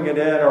then bringing it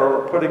in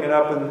or putting it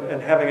up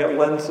and having it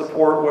lend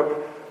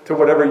support to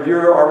whatever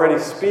you're already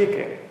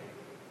speaking.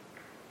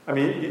 I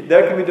mean,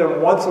 that can be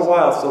done once in a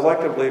while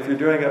selectively if you're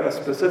doing a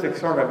specific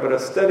sermon, but a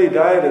steady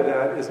diet of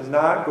that is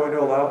not going to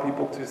allow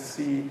people to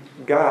see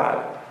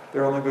God.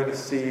 They're only going to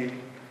see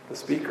the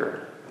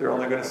speaker. They're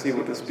only going to see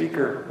what the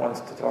speaker wants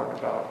to talk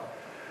about.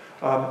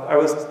 I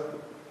was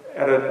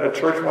at a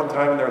church one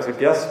time, and there was a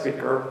guest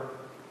speaker,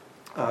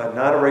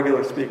 not a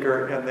regular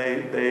speaker, and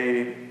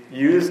they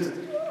used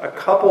a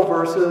couple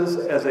verses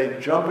as a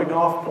jumping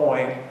off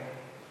point,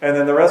 and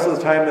then the rest of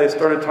the time they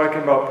started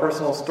talking about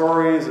personal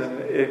stories,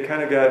 and it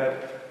kind of got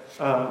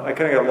I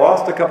kind of got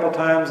lost a couple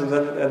times, and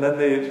then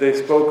they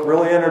spoke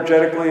really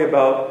energetically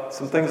about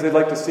some things they'd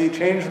like to see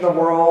change in the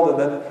world, and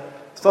then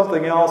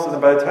something else, and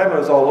then by the time it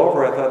was all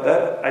over, I thought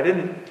that I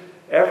didn't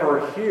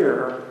ever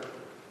hear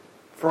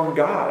from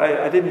God.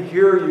 I didn't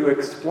hear you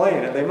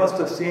explain, and they must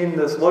have seen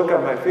this look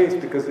on my face,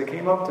 because they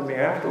came up to me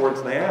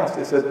afterwards and they asked,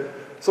 they said,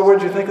 "So what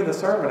did you think of the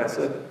sermon?" I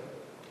said,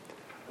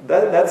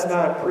 that's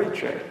not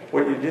preaching,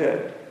 what you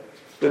did.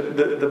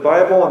 The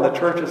Bible and the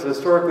church has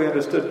historically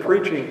understood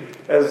preaching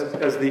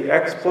as the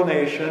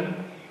explanation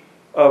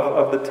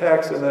of the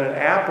text and then an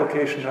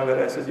application of it.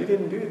 I said, "You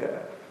didn't do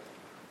that."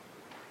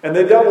 And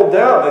they doubled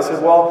down. They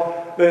said,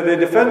 well, they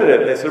defended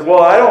it. They said,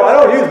 "Well, I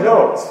don't use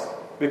notes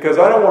because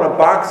I don't want to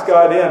box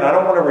God in. I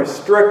don't want to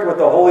restrict what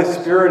the Holy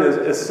Spirit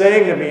is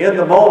saying to me in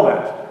the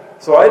moment.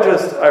 So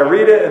I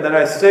read it and then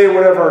I say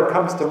whatever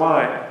comes to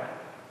mind."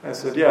 I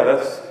said, "Yeah,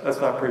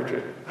 that's not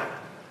preaching.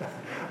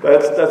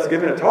 That's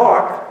giving a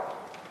talk."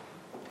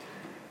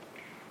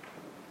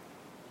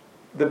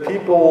 The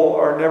people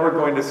are never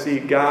going to see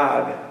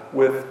God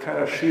with kind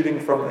of shooting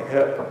from the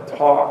hip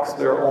talks.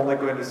 They're only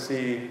going to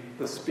see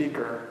the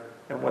speaker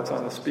and what's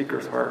on the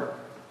speaker's heart.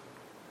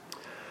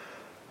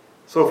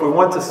 So if we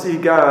want to see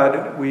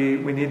God, we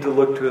need to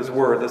look to His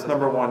Word. That's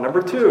number one.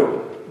 Number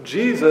two,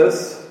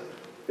 Jesus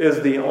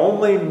is the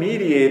only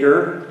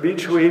mediator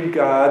between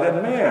God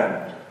and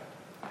man.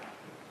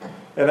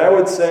 And I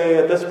would say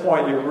at this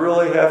point, you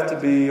really have to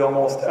be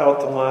almost out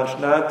to lunch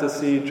not to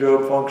see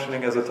Job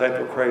functioning as a type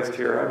of Christ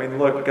here. I mean,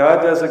 look,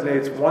 God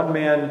designates one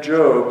man,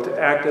 Job, to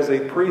act as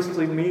a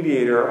priestly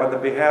mediator on the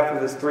behalf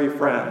of his three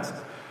friends.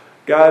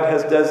 God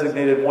has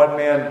designated one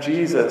man,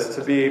 Jesus,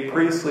 to be a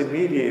priestly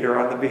mediator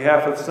on the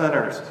behalf of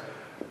sinners.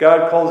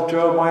 God calls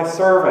Job my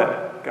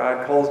servant.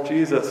 God calls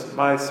Jesus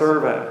my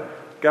servant.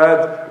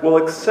 God will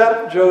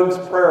accept Job's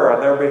prayer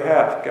on their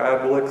behalf.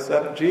 God will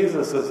accept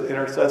Jesus'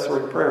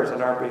 intercessory prayers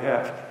on our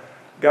behalf.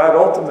 God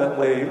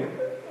ultimately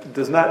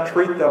does not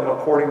treat them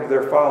according to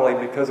their folly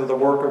because of the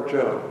work of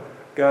Job.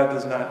 God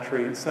does not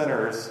treat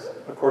sinners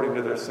according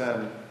to their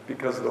sin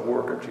because of the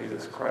work of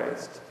Jesus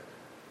Christ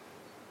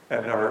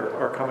and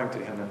are coming to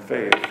Him in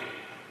faith.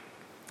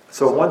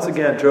 So once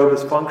again, Job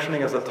is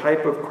functioning as a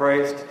type of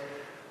Christ.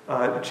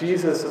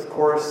 Jesus, of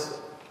course,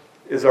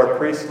 is our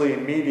priestly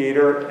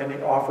mediator, and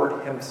He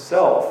offered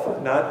Himself,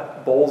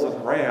 not bulls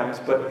and rams,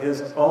 but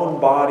His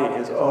own body,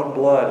 His own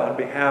blood on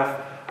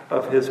behalf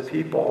of His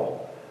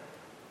people.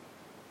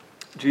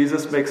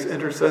 Jesus makes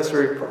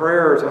intercessory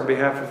prayers on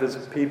behalf of His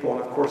people,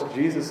 and of course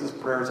Jesus'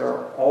 prayers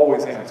are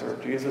always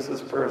answered. Jesus'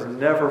 prayers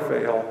never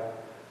fail,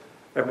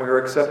 and we are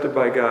accepted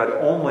by God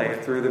only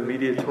through the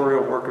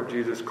mediatorial work of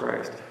Jesus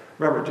Christ.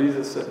 Remember,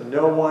 Jesus said,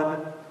 "No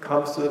one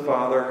comes to the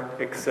Father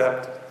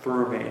except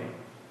through me."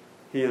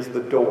 He is the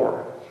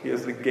door. He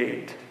is the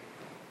gate.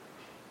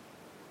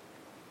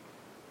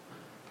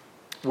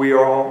 We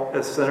all,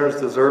 as sinners,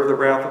 deserve the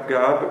wrath of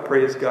God, but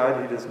praise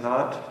God, He does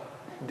not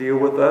deal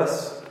with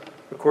us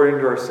according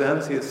to our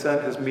sins. He has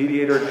sent His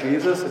mediator,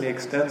 Jesus, and He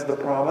extends the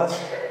promise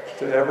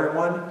to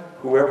everyone.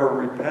 Whoever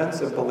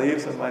repents and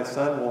believes in my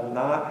Son will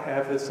not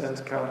have his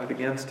sins counted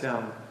against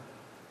him.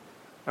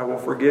 I will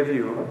forgive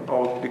you. I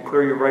will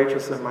declare you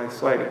righteous in my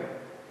sight.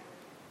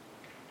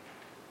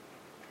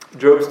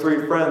 Job's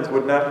three friends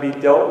would not be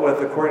dealt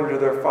with according to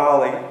their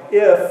folly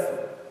if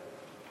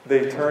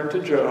they turned to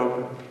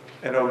Job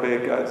and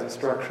obeyed God's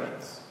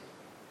instructions.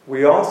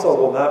 We also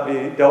will not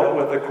be dealt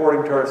with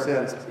according to our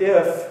sins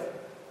if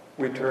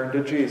we turn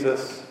to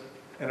Jesus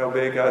and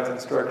obey God's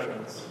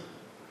instructions.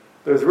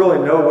 There's really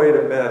no way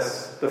to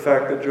miss the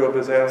fact that Job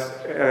is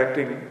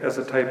acting as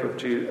a type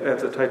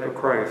of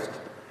Christ.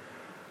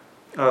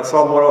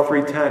 Psalm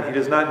 103:10, He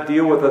does not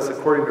deal with us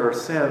according to our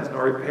sins,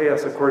 nor repay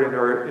us according to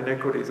our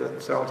iniquities.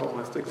 That sounds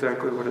almost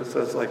exactly what it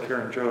says like here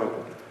in Job.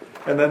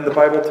 And then the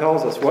Bible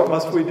tells us, what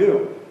must we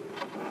do?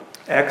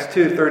 Acts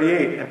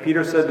 2:38, and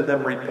Peter said to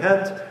them,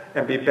 "Repent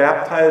and be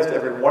baptized,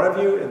 every one of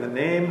you, in the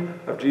name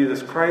of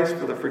Jesus Christ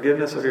for the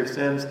forgiveness of your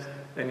sins,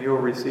 and you will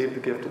receive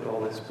the gift of the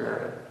Holy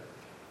Spirit."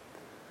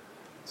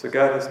 So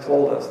God has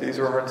told us, these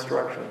are our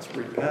instructions.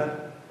 Repent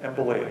and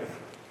believe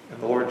in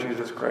the Lord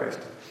Jesus Christ.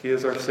 He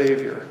is our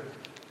Savior.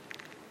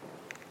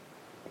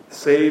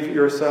 Save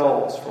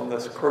yourselves from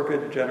this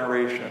crooked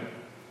generation.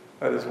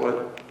 That is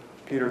what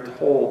Peter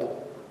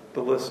told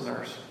the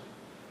listeners.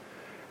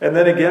 And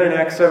then again in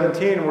Acts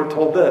 17, we're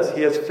told this: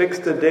 He has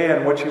fixed a day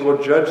on which He will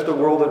judge the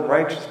world in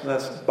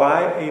righteousness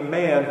by a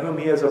man whom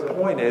He has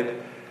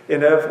appointed.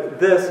 And of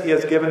this He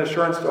has given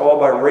assurance to all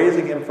by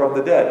raising Him from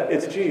the dead.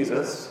 It's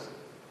Jesus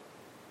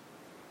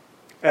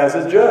as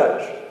a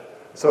judge.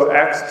 So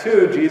Acts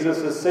 2, Jesus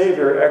is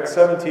Savior. Acts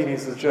 17,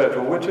 He's the judge.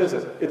 Well, which is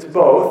it? It's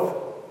both.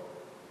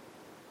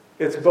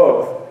 It's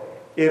both.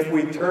 If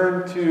we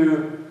turn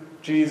to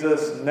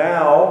Jesus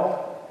now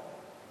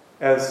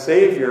as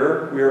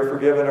Savior, we are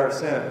forgiven our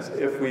sins.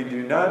 If we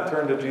do not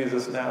turn to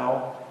Jesus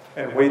now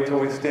and wait till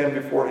we stand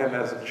before Him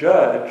as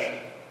Judge,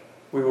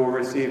 we will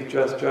receive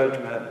just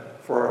judgment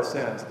for our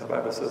sins. And the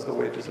Bible says the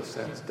wages of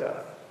sin is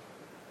death.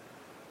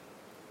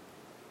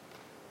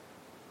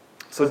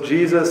 So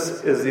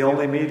Jesus is the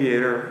only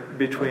mediator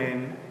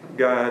between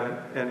God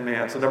and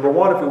man. So number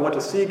one, if we want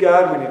to see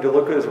God, we need to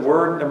look at His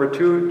Word. Number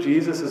two,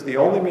 Jesus is the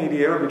only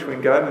mediator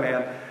between God and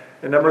man.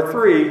 And number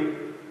three,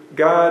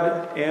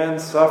 God and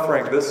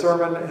suffering. This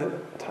sermon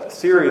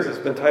series has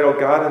been titled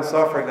God and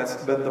Suffering. That's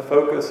been the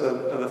focus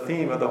of the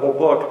theme of the whole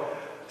book.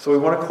 So we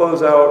want to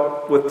close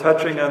out with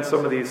touching on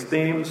some of these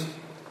themes.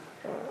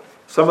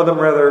 Some of them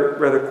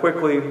rather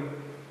quickly.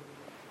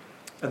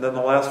 And then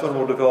the last one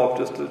will develop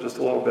just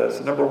a little bit.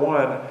 So number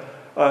one,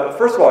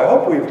 first of all, I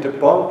hope we've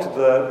debunked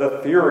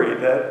the theory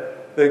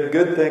that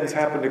good things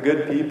happen to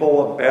good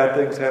people and bad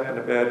things happen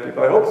to bad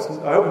people. I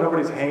hope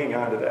nobody's hanging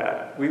on to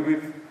that.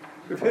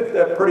 We've hit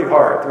that pretty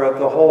hard throughout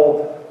the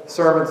whole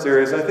sermon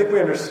series. And I think we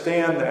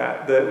understand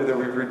that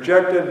we've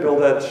rejected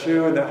Bildad's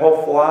shoe and that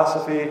whole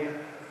philosophy.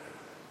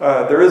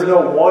 There is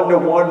no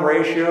one-to-one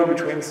ratio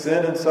between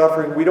sin and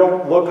suffering. We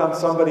don't look on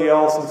somebody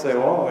else and say,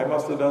 "Oh, they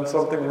must have done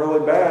something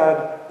really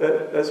bad."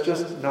 That's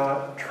just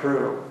not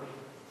true.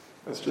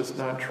 That's just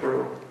not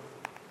true.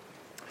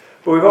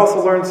 But we've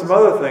also learned some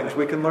other things.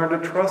 We can learn to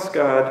trust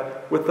God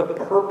with the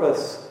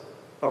purpose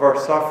of our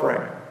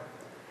suffering.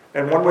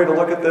 And one way to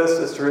look at this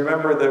is to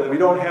remember that we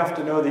don't have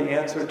to know the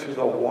answer to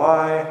the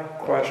why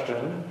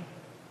question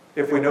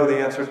if we know the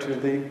answer to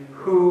the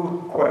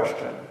who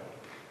question.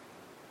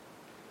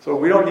 So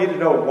we don't need to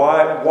know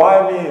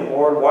why me,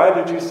 Lord? Why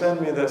did you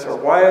send me this? Or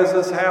why is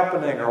this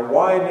happening? Or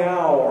why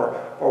now?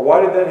 Or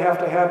why did that have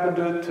to happen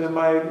to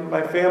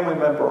my family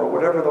member? Or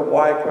whatever the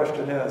why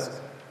question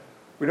is.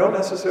 We don't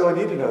necessarily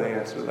need to know the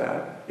answer to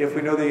that if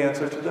we know the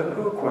answer to the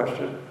who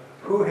question.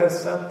 Who has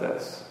sent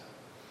this?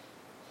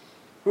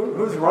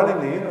 Who's running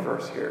the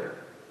universe here?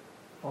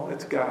 Well,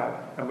 it's God,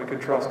 and we can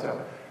trust Him.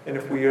 And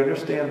if we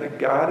understand that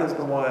God is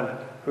the one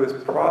who is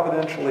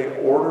providentially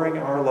ordering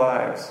our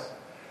lives,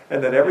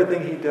 and that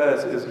everything He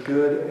does is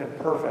good and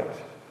perfect,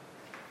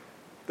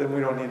 then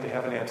we don't need to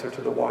have an answer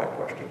to the why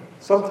question.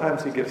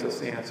 Sometimes He gives us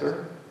the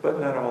answer, but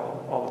not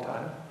all the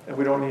time. And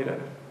we don't need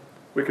it.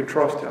 We can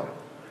trust Him.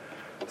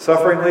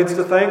 Suffering leads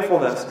to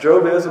thankfulness.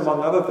 Job is,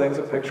 among other things,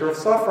 a picture of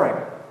suffering.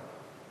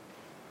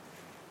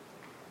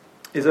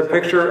 He's a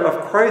picture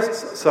of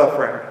Christ's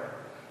suffering.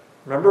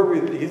 Remember,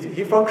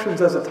 he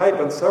functions as a type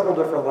on several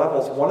different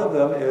levels. One of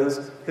them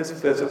is His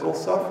physical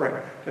suffering.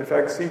 In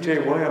fact,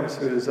 C.J. Williams,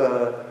 who's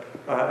an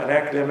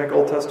academic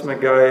Old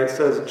Testament guy,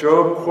 says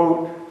Job,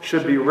 quote,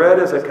 should be read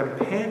as a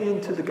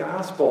companion to the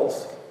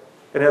Gospels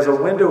and as a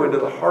window into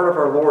the heart of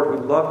our Lord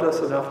who loved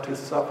us enough to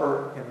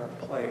suffer in our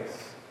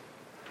place.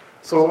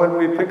 So when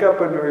we pick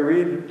up and we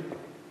read,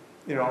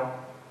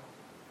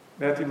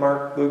 Matthew,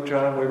 Mark, Luke,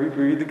 John, we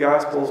read the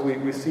Gospels,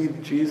 we see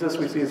Jesus,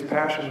 we see His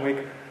Passion Week.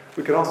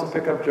 We can also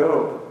pick up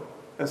Job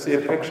and see a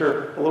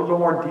picture, a little bit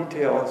more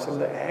detail of some of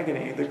the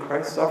agony that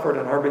Christ suffered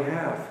on our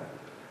behalf.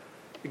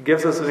 It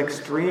gives us an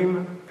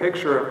extreme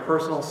picture of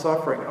personal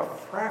suffering, a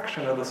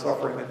fraction of the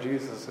suffering that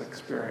Jesus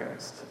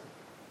experienced.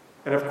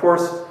 And of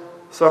course,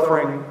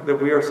 suffering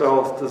that we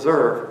ourselves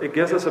deserve. It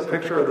gives us a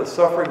picture of the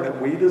suffering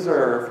that we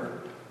deserve,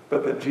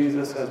 but that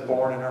Jesus has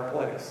borne in our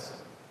place.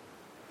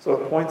 So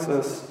it points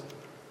us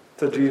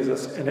to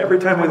Jesus. And every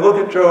time we look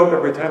at Job,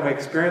 every time we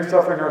experience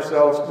suffering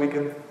ourselves, we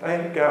can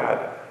thank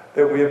God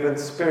that we have been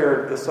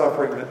spared the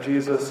suffering that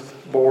Jesus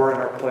bore in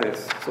our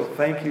place. So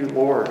thank you,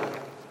 Lord.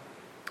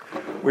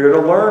 We are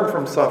to learn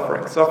from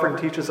suffering. Suffering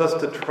teaches us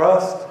to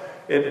trust.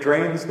 It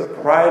drains the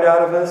pride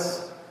out of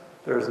us.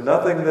 There's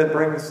nothing that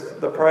brings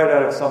the pride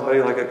out of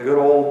somebody like a good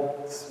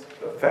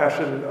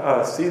old-fashioned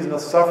season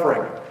of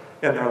suffering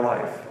in their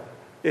life.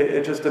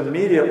 It just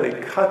immediately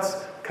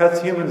cuts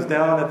humans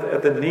down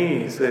at the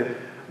knees.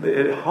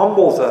 It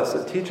humbles us.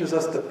 It teaches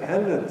us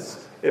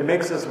dependence. It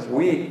makes us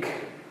weak.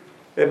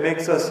 It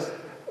makes us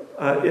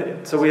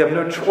so we have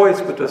no choice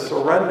but to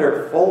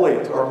surrender fully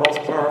to our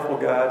most powerful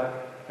God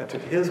and to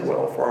His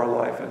will for our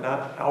life and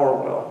not our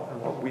will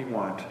and what we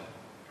want.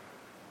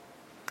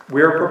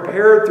 We are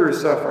prepared through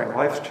suffering.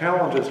 Life's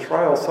challenges,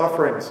 trials,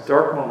 sufferings,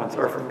 dark moments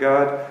are from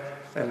God,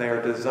 and they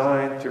are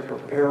designed to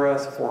prepare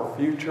us for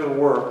future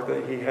work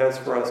that He has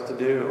for us to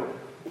do.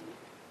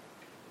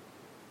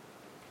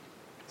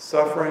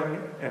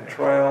 Suffering and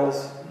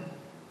trials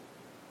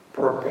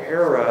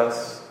prepare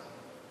us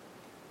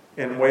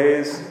in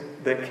ways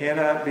that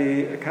cannot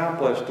be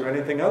accomplished through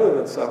anything other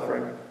than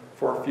suffering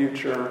for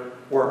future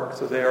work.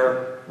 So they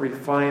are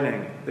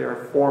refining, they are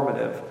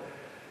formative.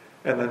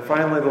 And then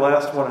finally the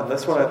last one, and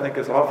this one I think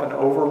is often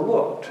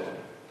overlooked.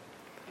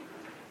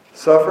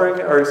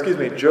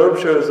 Job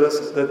shows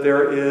us that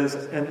there is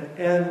an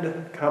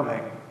end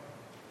coming.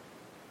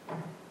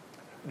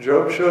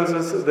 Job shows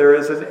us that there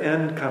is an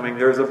end coming.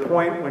 There's a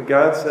point when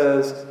God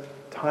says,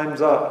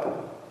 time's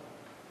up.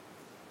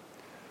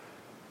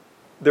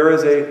 There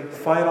is a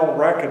final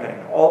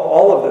reckoning.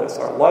 All of this,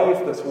 our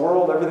life, this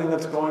world, everything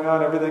that's going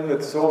on, everything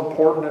that's so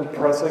important and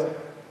pressing,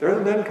 there's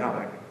an end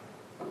coming.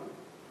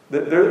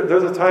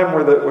 There's a time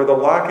where the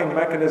locking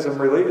mechanism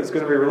is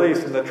going to be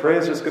released, and the tray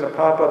is just going to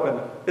pop up,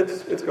 and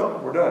it's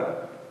gone. We're done.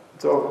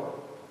 It's over.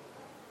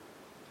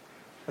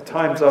 A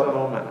time's up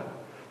moment.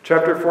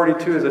 Chapter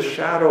 42 is a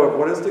shadow of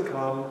what is to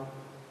come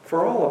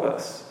for all of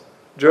us.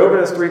 Job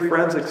and his 3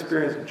 friends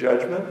experienced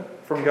judgment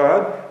from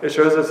God. It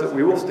shows us that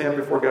we will stand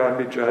before God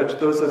and be judged.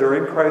 Those that are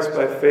in Christ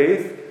by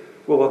faith,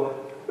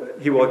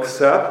 He will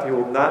accept. He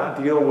will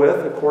not deal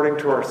with according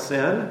to our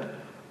sin.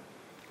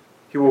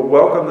 He will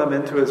welcome them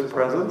into His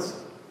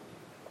presence.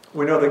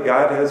 We know that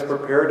God has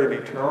prepared an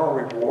eternal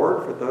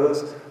reward for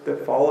those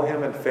that follow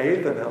Him in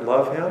faith and that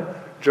love Him.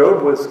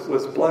 Job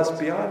was blessed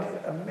beyond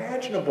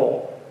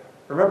imaginable.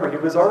 Remember, he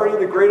was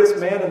already the greatest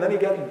man, and then he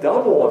got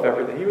double of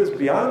everything. He was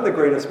beyond the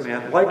greatest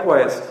man.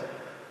 Likewise,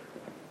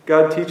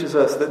 God teaches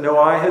us that no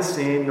eye has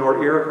seen,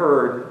 nor ear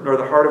heard, nor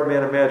the heart of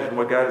man imagined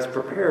what God has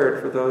prepared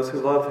for those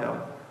who love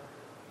Him,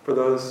 for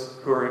those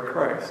who are in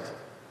Christ.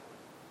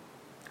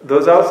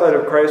 Those outside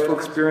of Christ will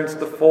experience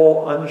the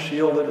full,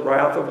 unshielded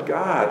wrath of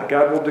God.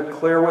 God will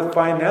declare with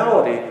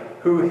finality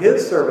who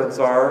His servants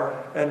are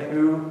and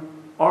who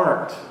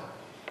aren't.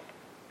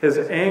 His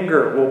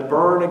anger will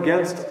burn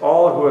against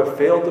all who have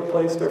failed to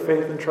place their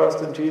faith and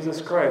trust in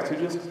Jesus Christ,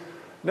 who just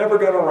never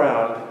got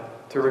around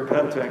to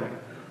repenting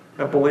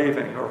and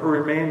believing, or who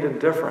remained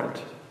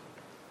indifferent.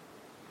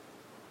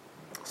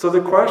 So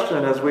the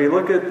question, as we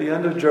look at the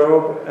end of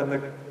Job and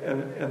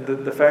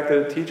the fact that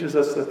it teaches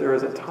us that there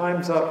is a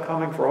time's up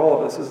coming for all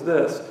of us, is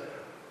this: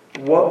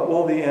 what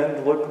will the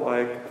end look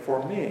like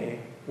for me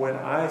when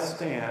I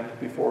stand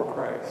before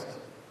Christ?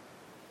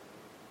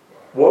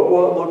 What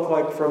will it look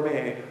like for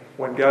me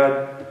when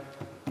God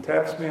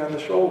taps me on the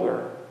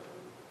shoulder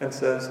and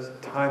says,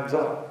 time's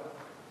up?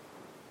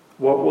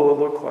 What will it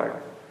look like?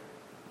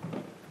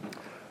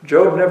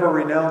 Job never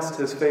renounced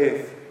his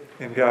faith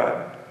in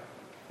God,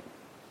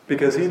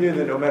 because he knew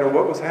that no matter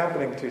what was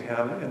happening to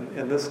him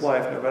in this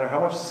life, no matter how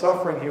much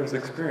suffering he was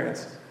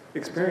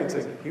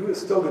experiencing, he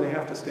was still going to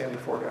have to stand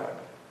before God.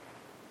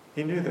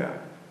 He knew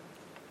that.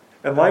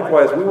 And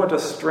likewise, we want to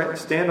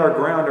stand our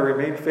ground and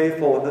remain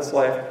faithful in this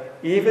life,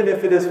 even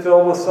if it is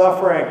filled with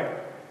suffering.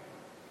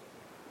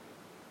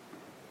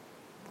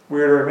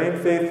 We are to remain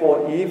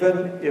faithful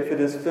even if it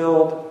is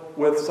filled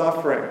with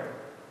suffering.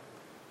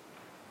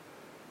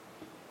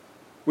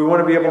 We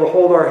want to be able to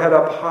hold our head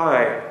up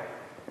high.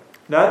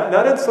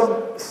 Not in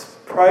some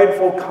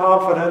prideful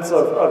confidence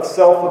of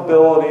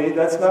self-ability.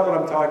 That's not what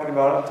I'm talking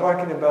about. I'm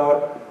talking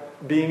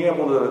about being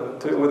able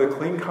to with a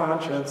clean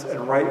conscience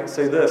and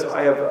say this: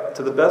 I have,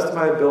 to the best of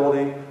my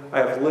ability, I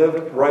have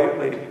lived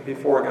rightly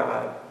before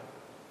God.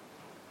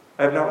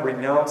 I have not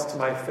renounced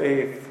my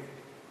faith.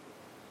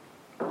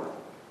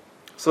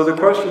 So the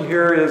question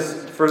here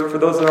is, for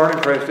those that aren't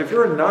in Christ, if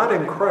you're not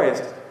in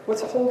Christ,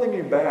 what's holding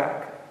you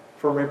back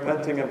from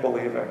repenting and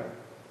believing?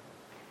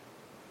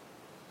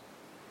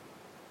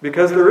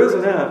 Because there is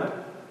an end.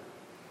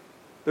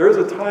 There is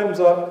a time's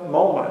up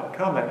moment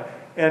coming.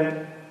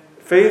 And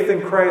faith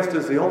in Christ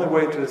is the only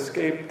way to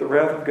escape the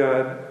wrath of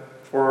God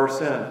for our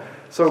sin.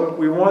 So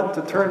we want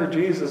to turn to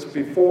Jesus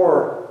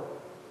before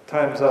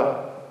time's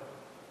up,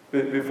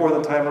 before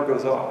the timer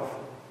goes off.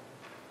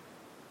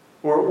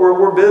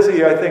 We're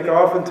busy, I think,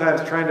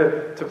 oftentimes trying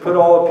to put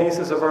all the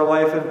pieces of our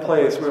life in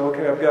place. I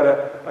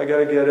got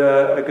to get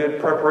a good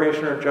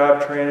preparation or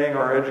job training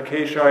or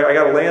education. I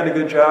got to land a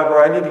good job,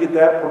 or I need to get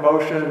that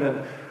promotion.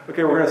 And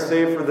okay, we're going to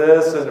save for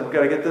this, and we've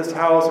got to get this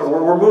house, or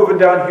we're moving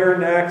down here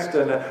next,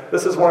 and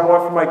this is what I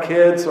want for my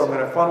kids, so I'm going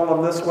to funnel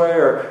them this way.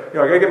 Or I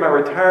got to get my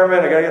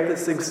retirement. I got to get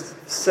this thing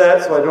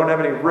set so I don't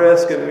have any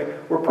risk. And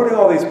we're putting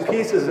all these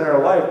pieces in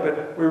our life,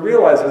 but we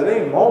realize that at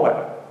any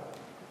moment,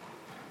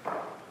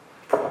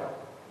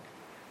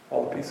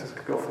 all the pieces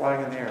could go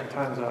flying in the air.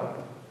 Time's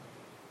up.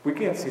 We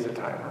can't see the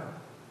timer.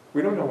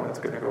 We don't know when it's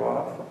going to go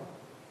off.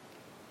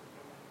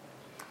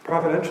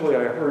 Providentially,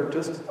 I heard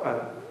just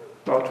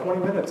about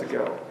 20 minutes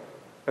ago,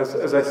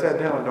 as I sat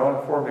down,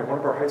 Dawn informed me one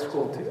of our high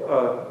school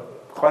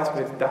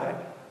classmates died.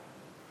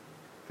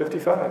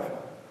 55.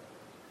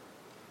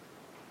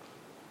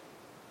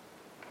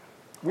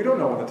 We don't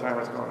know when the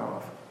timer's going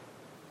off.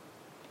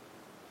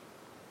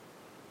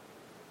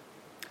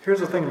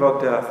 Here's the thing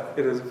about death.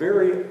 It is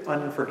very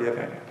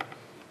unforgiving.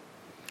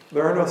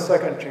 There are no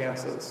second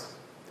chances.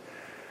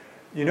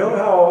 You know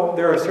how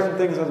there are certain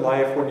things in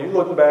life when you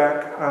look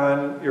back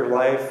on your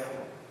life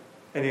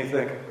and you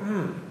think,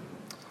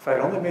 if I'd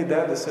only made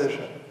that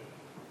decision.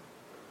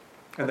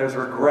 And there's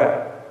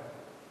regret.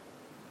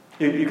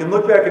 You can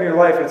look back in your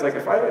life and it's like,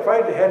 if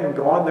I hadn't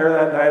gone there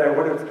that night, I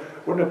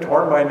wouldn't have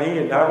torn my knee,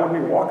 and now I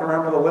wouldn't be walking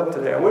around with a limp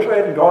today. I wish I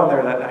hadn't gone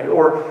there that night.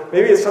 Or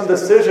maybe it's some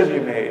decision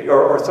you made,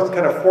 or some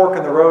kind of fork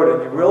in the road,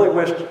 and you really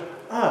wished, if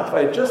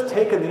I had just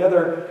taken the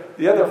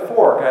other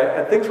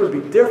fork, things would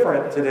be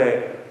different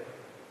today.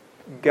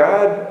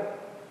 God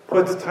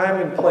puts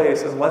time in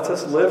place and lets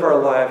us live our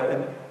life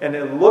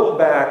and look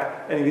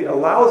back, and He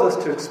allows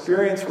us to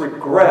experience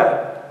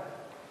regret.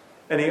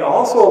 And he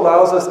also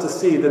allows us to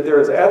see that there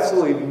is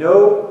absolutely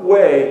no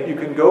way you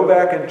can go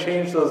back and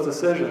change those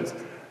decisions.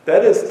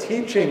 That is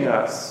teaching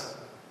us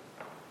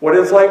what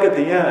it's like at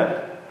the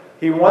end.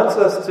 He wants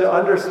us to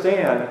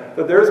understand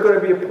that there's going to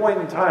be a point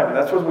in time, and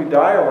that's when we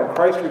die or when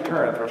Christ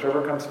returns,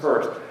 whichever comes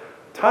first.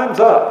 Time's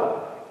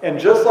up. And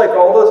just like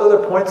all those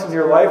other points in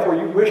your life where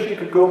you wish you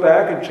could go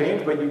back and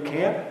change, but you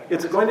can't,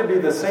 it's going to be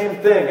the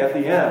same thing at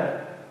the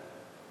end.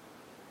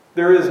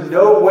 There is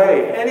no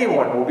way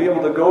anyone will be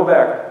able to go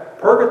back.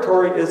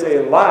 Purgatory is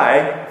a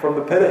lie from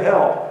the pit of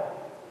hell.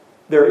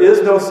 There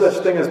is no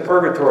such thing as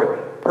purgatory.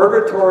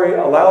 Purgatory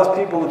allows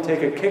people to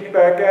take a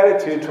kickback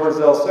attitude towards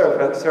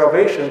their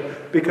salvation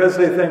because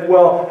they think,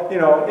 well,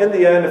 in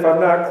the end, if I'm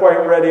not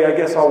quite ready, I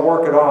guess I'll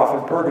work it off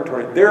in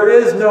purgatory. There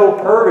is no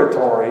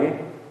purgatory.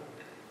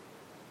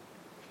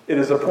 It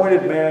is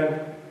appointed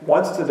man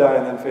once to die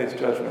and then face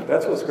judgment.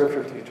 That's what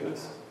Scripture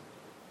teaches.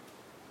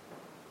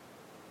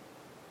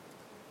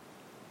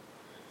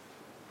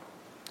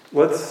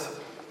 Let's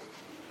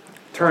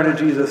turn to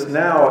Jesus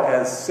now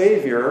as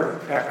Savior,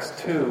 Acts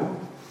 2.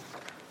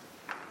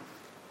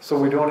 So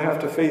we don't have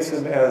to face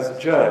him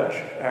as judge,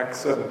 Acts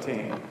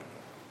 17.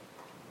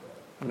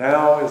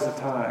 Now is the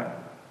time.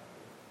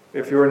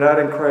 If you are not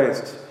in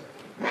Christ,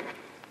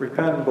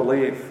 repent and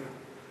believe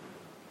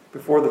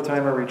before the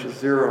timer reaches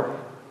 0.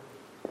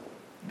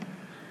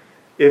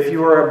 If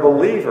you are a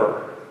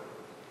believer,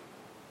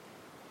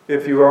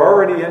 if you are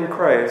already in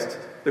Christ,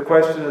 the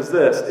question is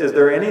this: is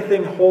there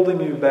anything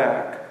holding you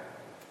back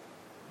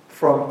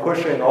from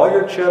pushing all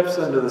your chips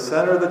into the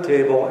center of the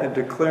table and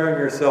declaring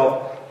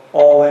yourself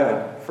all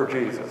in for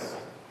Jesus?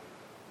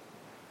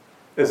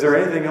 Is there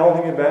anything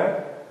holding you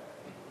back?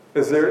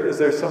 Is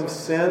there some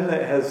sin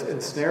that has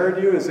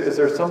ensnared you? Is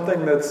there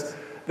something that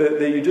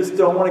you just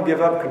don't want to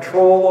give up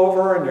control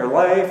over in your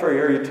life? Or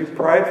are you too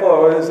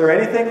prideful? Is there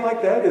anything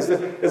like that? Is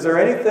there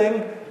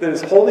anything that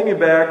is holding you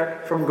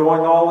back from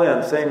going all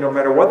in, saying no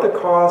matter what the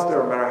cost,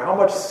 or no matter how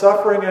much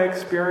suffering I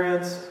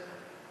experience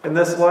in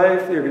this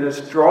life, you're going to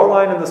just draw a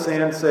line in the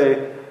sand and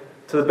say,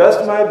 to the best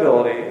of my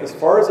ability, as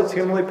far as it's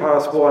humanly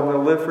possible, I'm going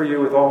to live for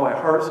you with all my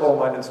heart, soul,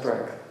 mind, and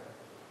strength.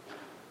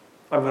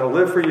 I'm going to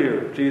live for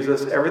you,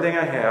 Jesus. Everything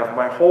I have,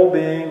 my whole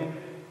being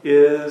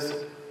is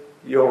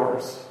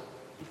yours.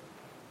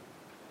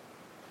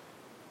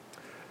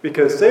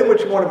 Because say what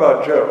you want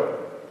about Job,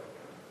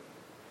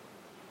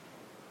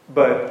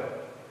 but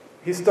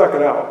he stuck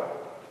it out.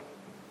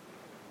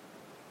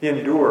 He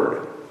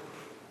endured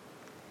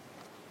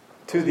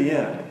to the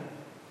end.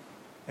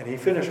 And he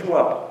finished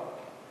well.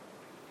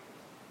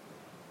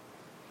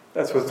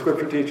 That's what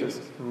Scripture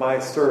teaches. My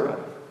servant.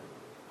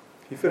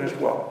 He finished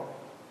well.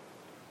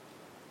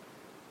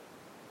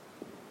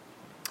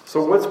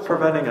 So what's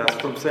preventing us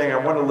from saying, I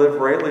want to live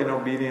rightly and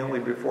obediently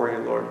before you,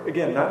 Lord?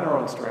 Again, not in our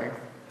own strength.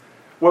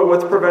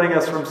 What's preventing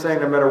us from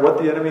saying, no matter what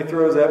the enemy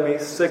throws at me,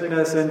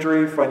 sickness,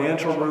 injury,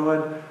 financial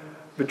ruin,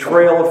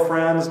 betrayal of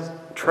friends,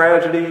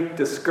 tragedy,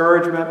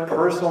 discouragement,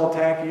 personal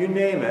attack, you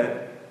name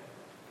it,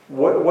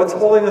 what's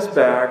holding us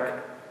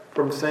back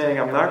from saying,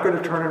 I'm not going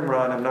to turn and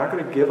run, I'm not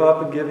going to give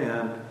up and give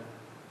in,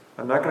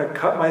 I'm not going to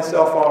cut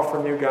myself off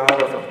from you,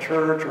 God, or from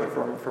church,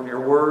 or from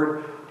your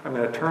word, I'm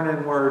going to turn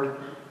inward,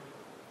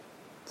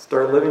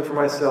 start living for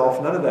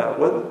myself, none of that.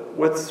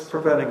 What's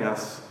preventing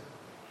us?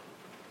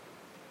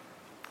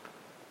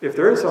 If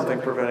there is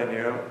something preventing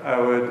you, I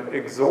would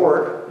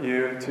exhort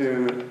you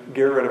to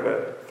get rid of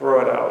it, throw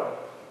it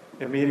out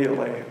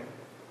immediately,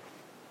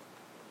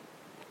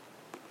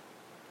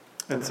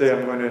 and say,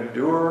 I'm going to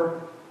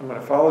endure, I'm going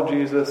to follow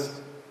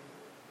Jesus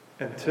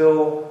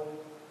until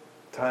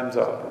time's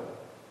up.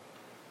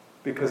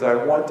 Because I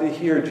want to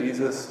hear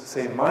Jesus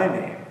say my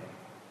name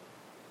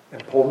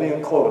and pull me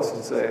in close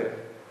and say,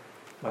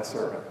 my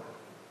servant.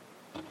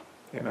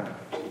 Amen.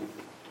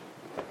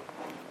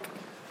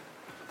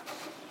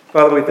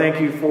 Father, we thank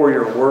you for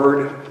your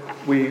word.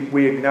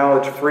 We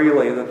acknowledge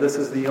freely that this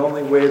is the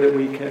only way that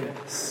we can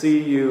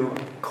see you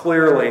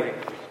clearly.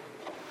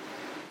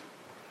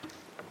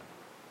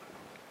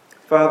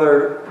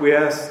 Father, we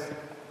ask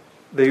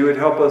that you would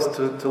help us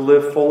to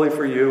live fully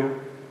for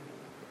you.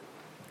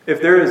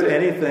 If there is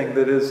anything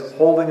that is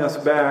holding us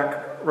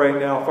back right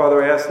now,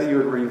 Father, I ask that you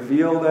would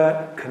reveal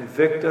that,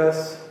 convict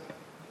us,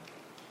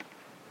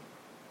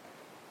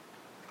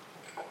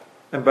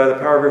 and by the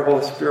power of your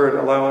Holy Spirit,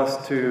 allow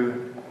us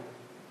to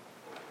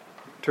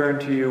turn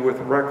to you with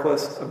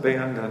reckless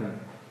abandon.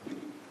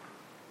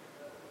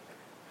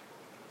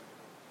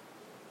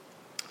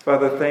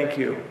 Father, thank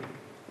you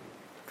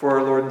for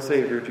our Lord and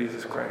Savior,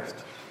 Jesus Christ.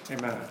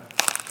 Amen.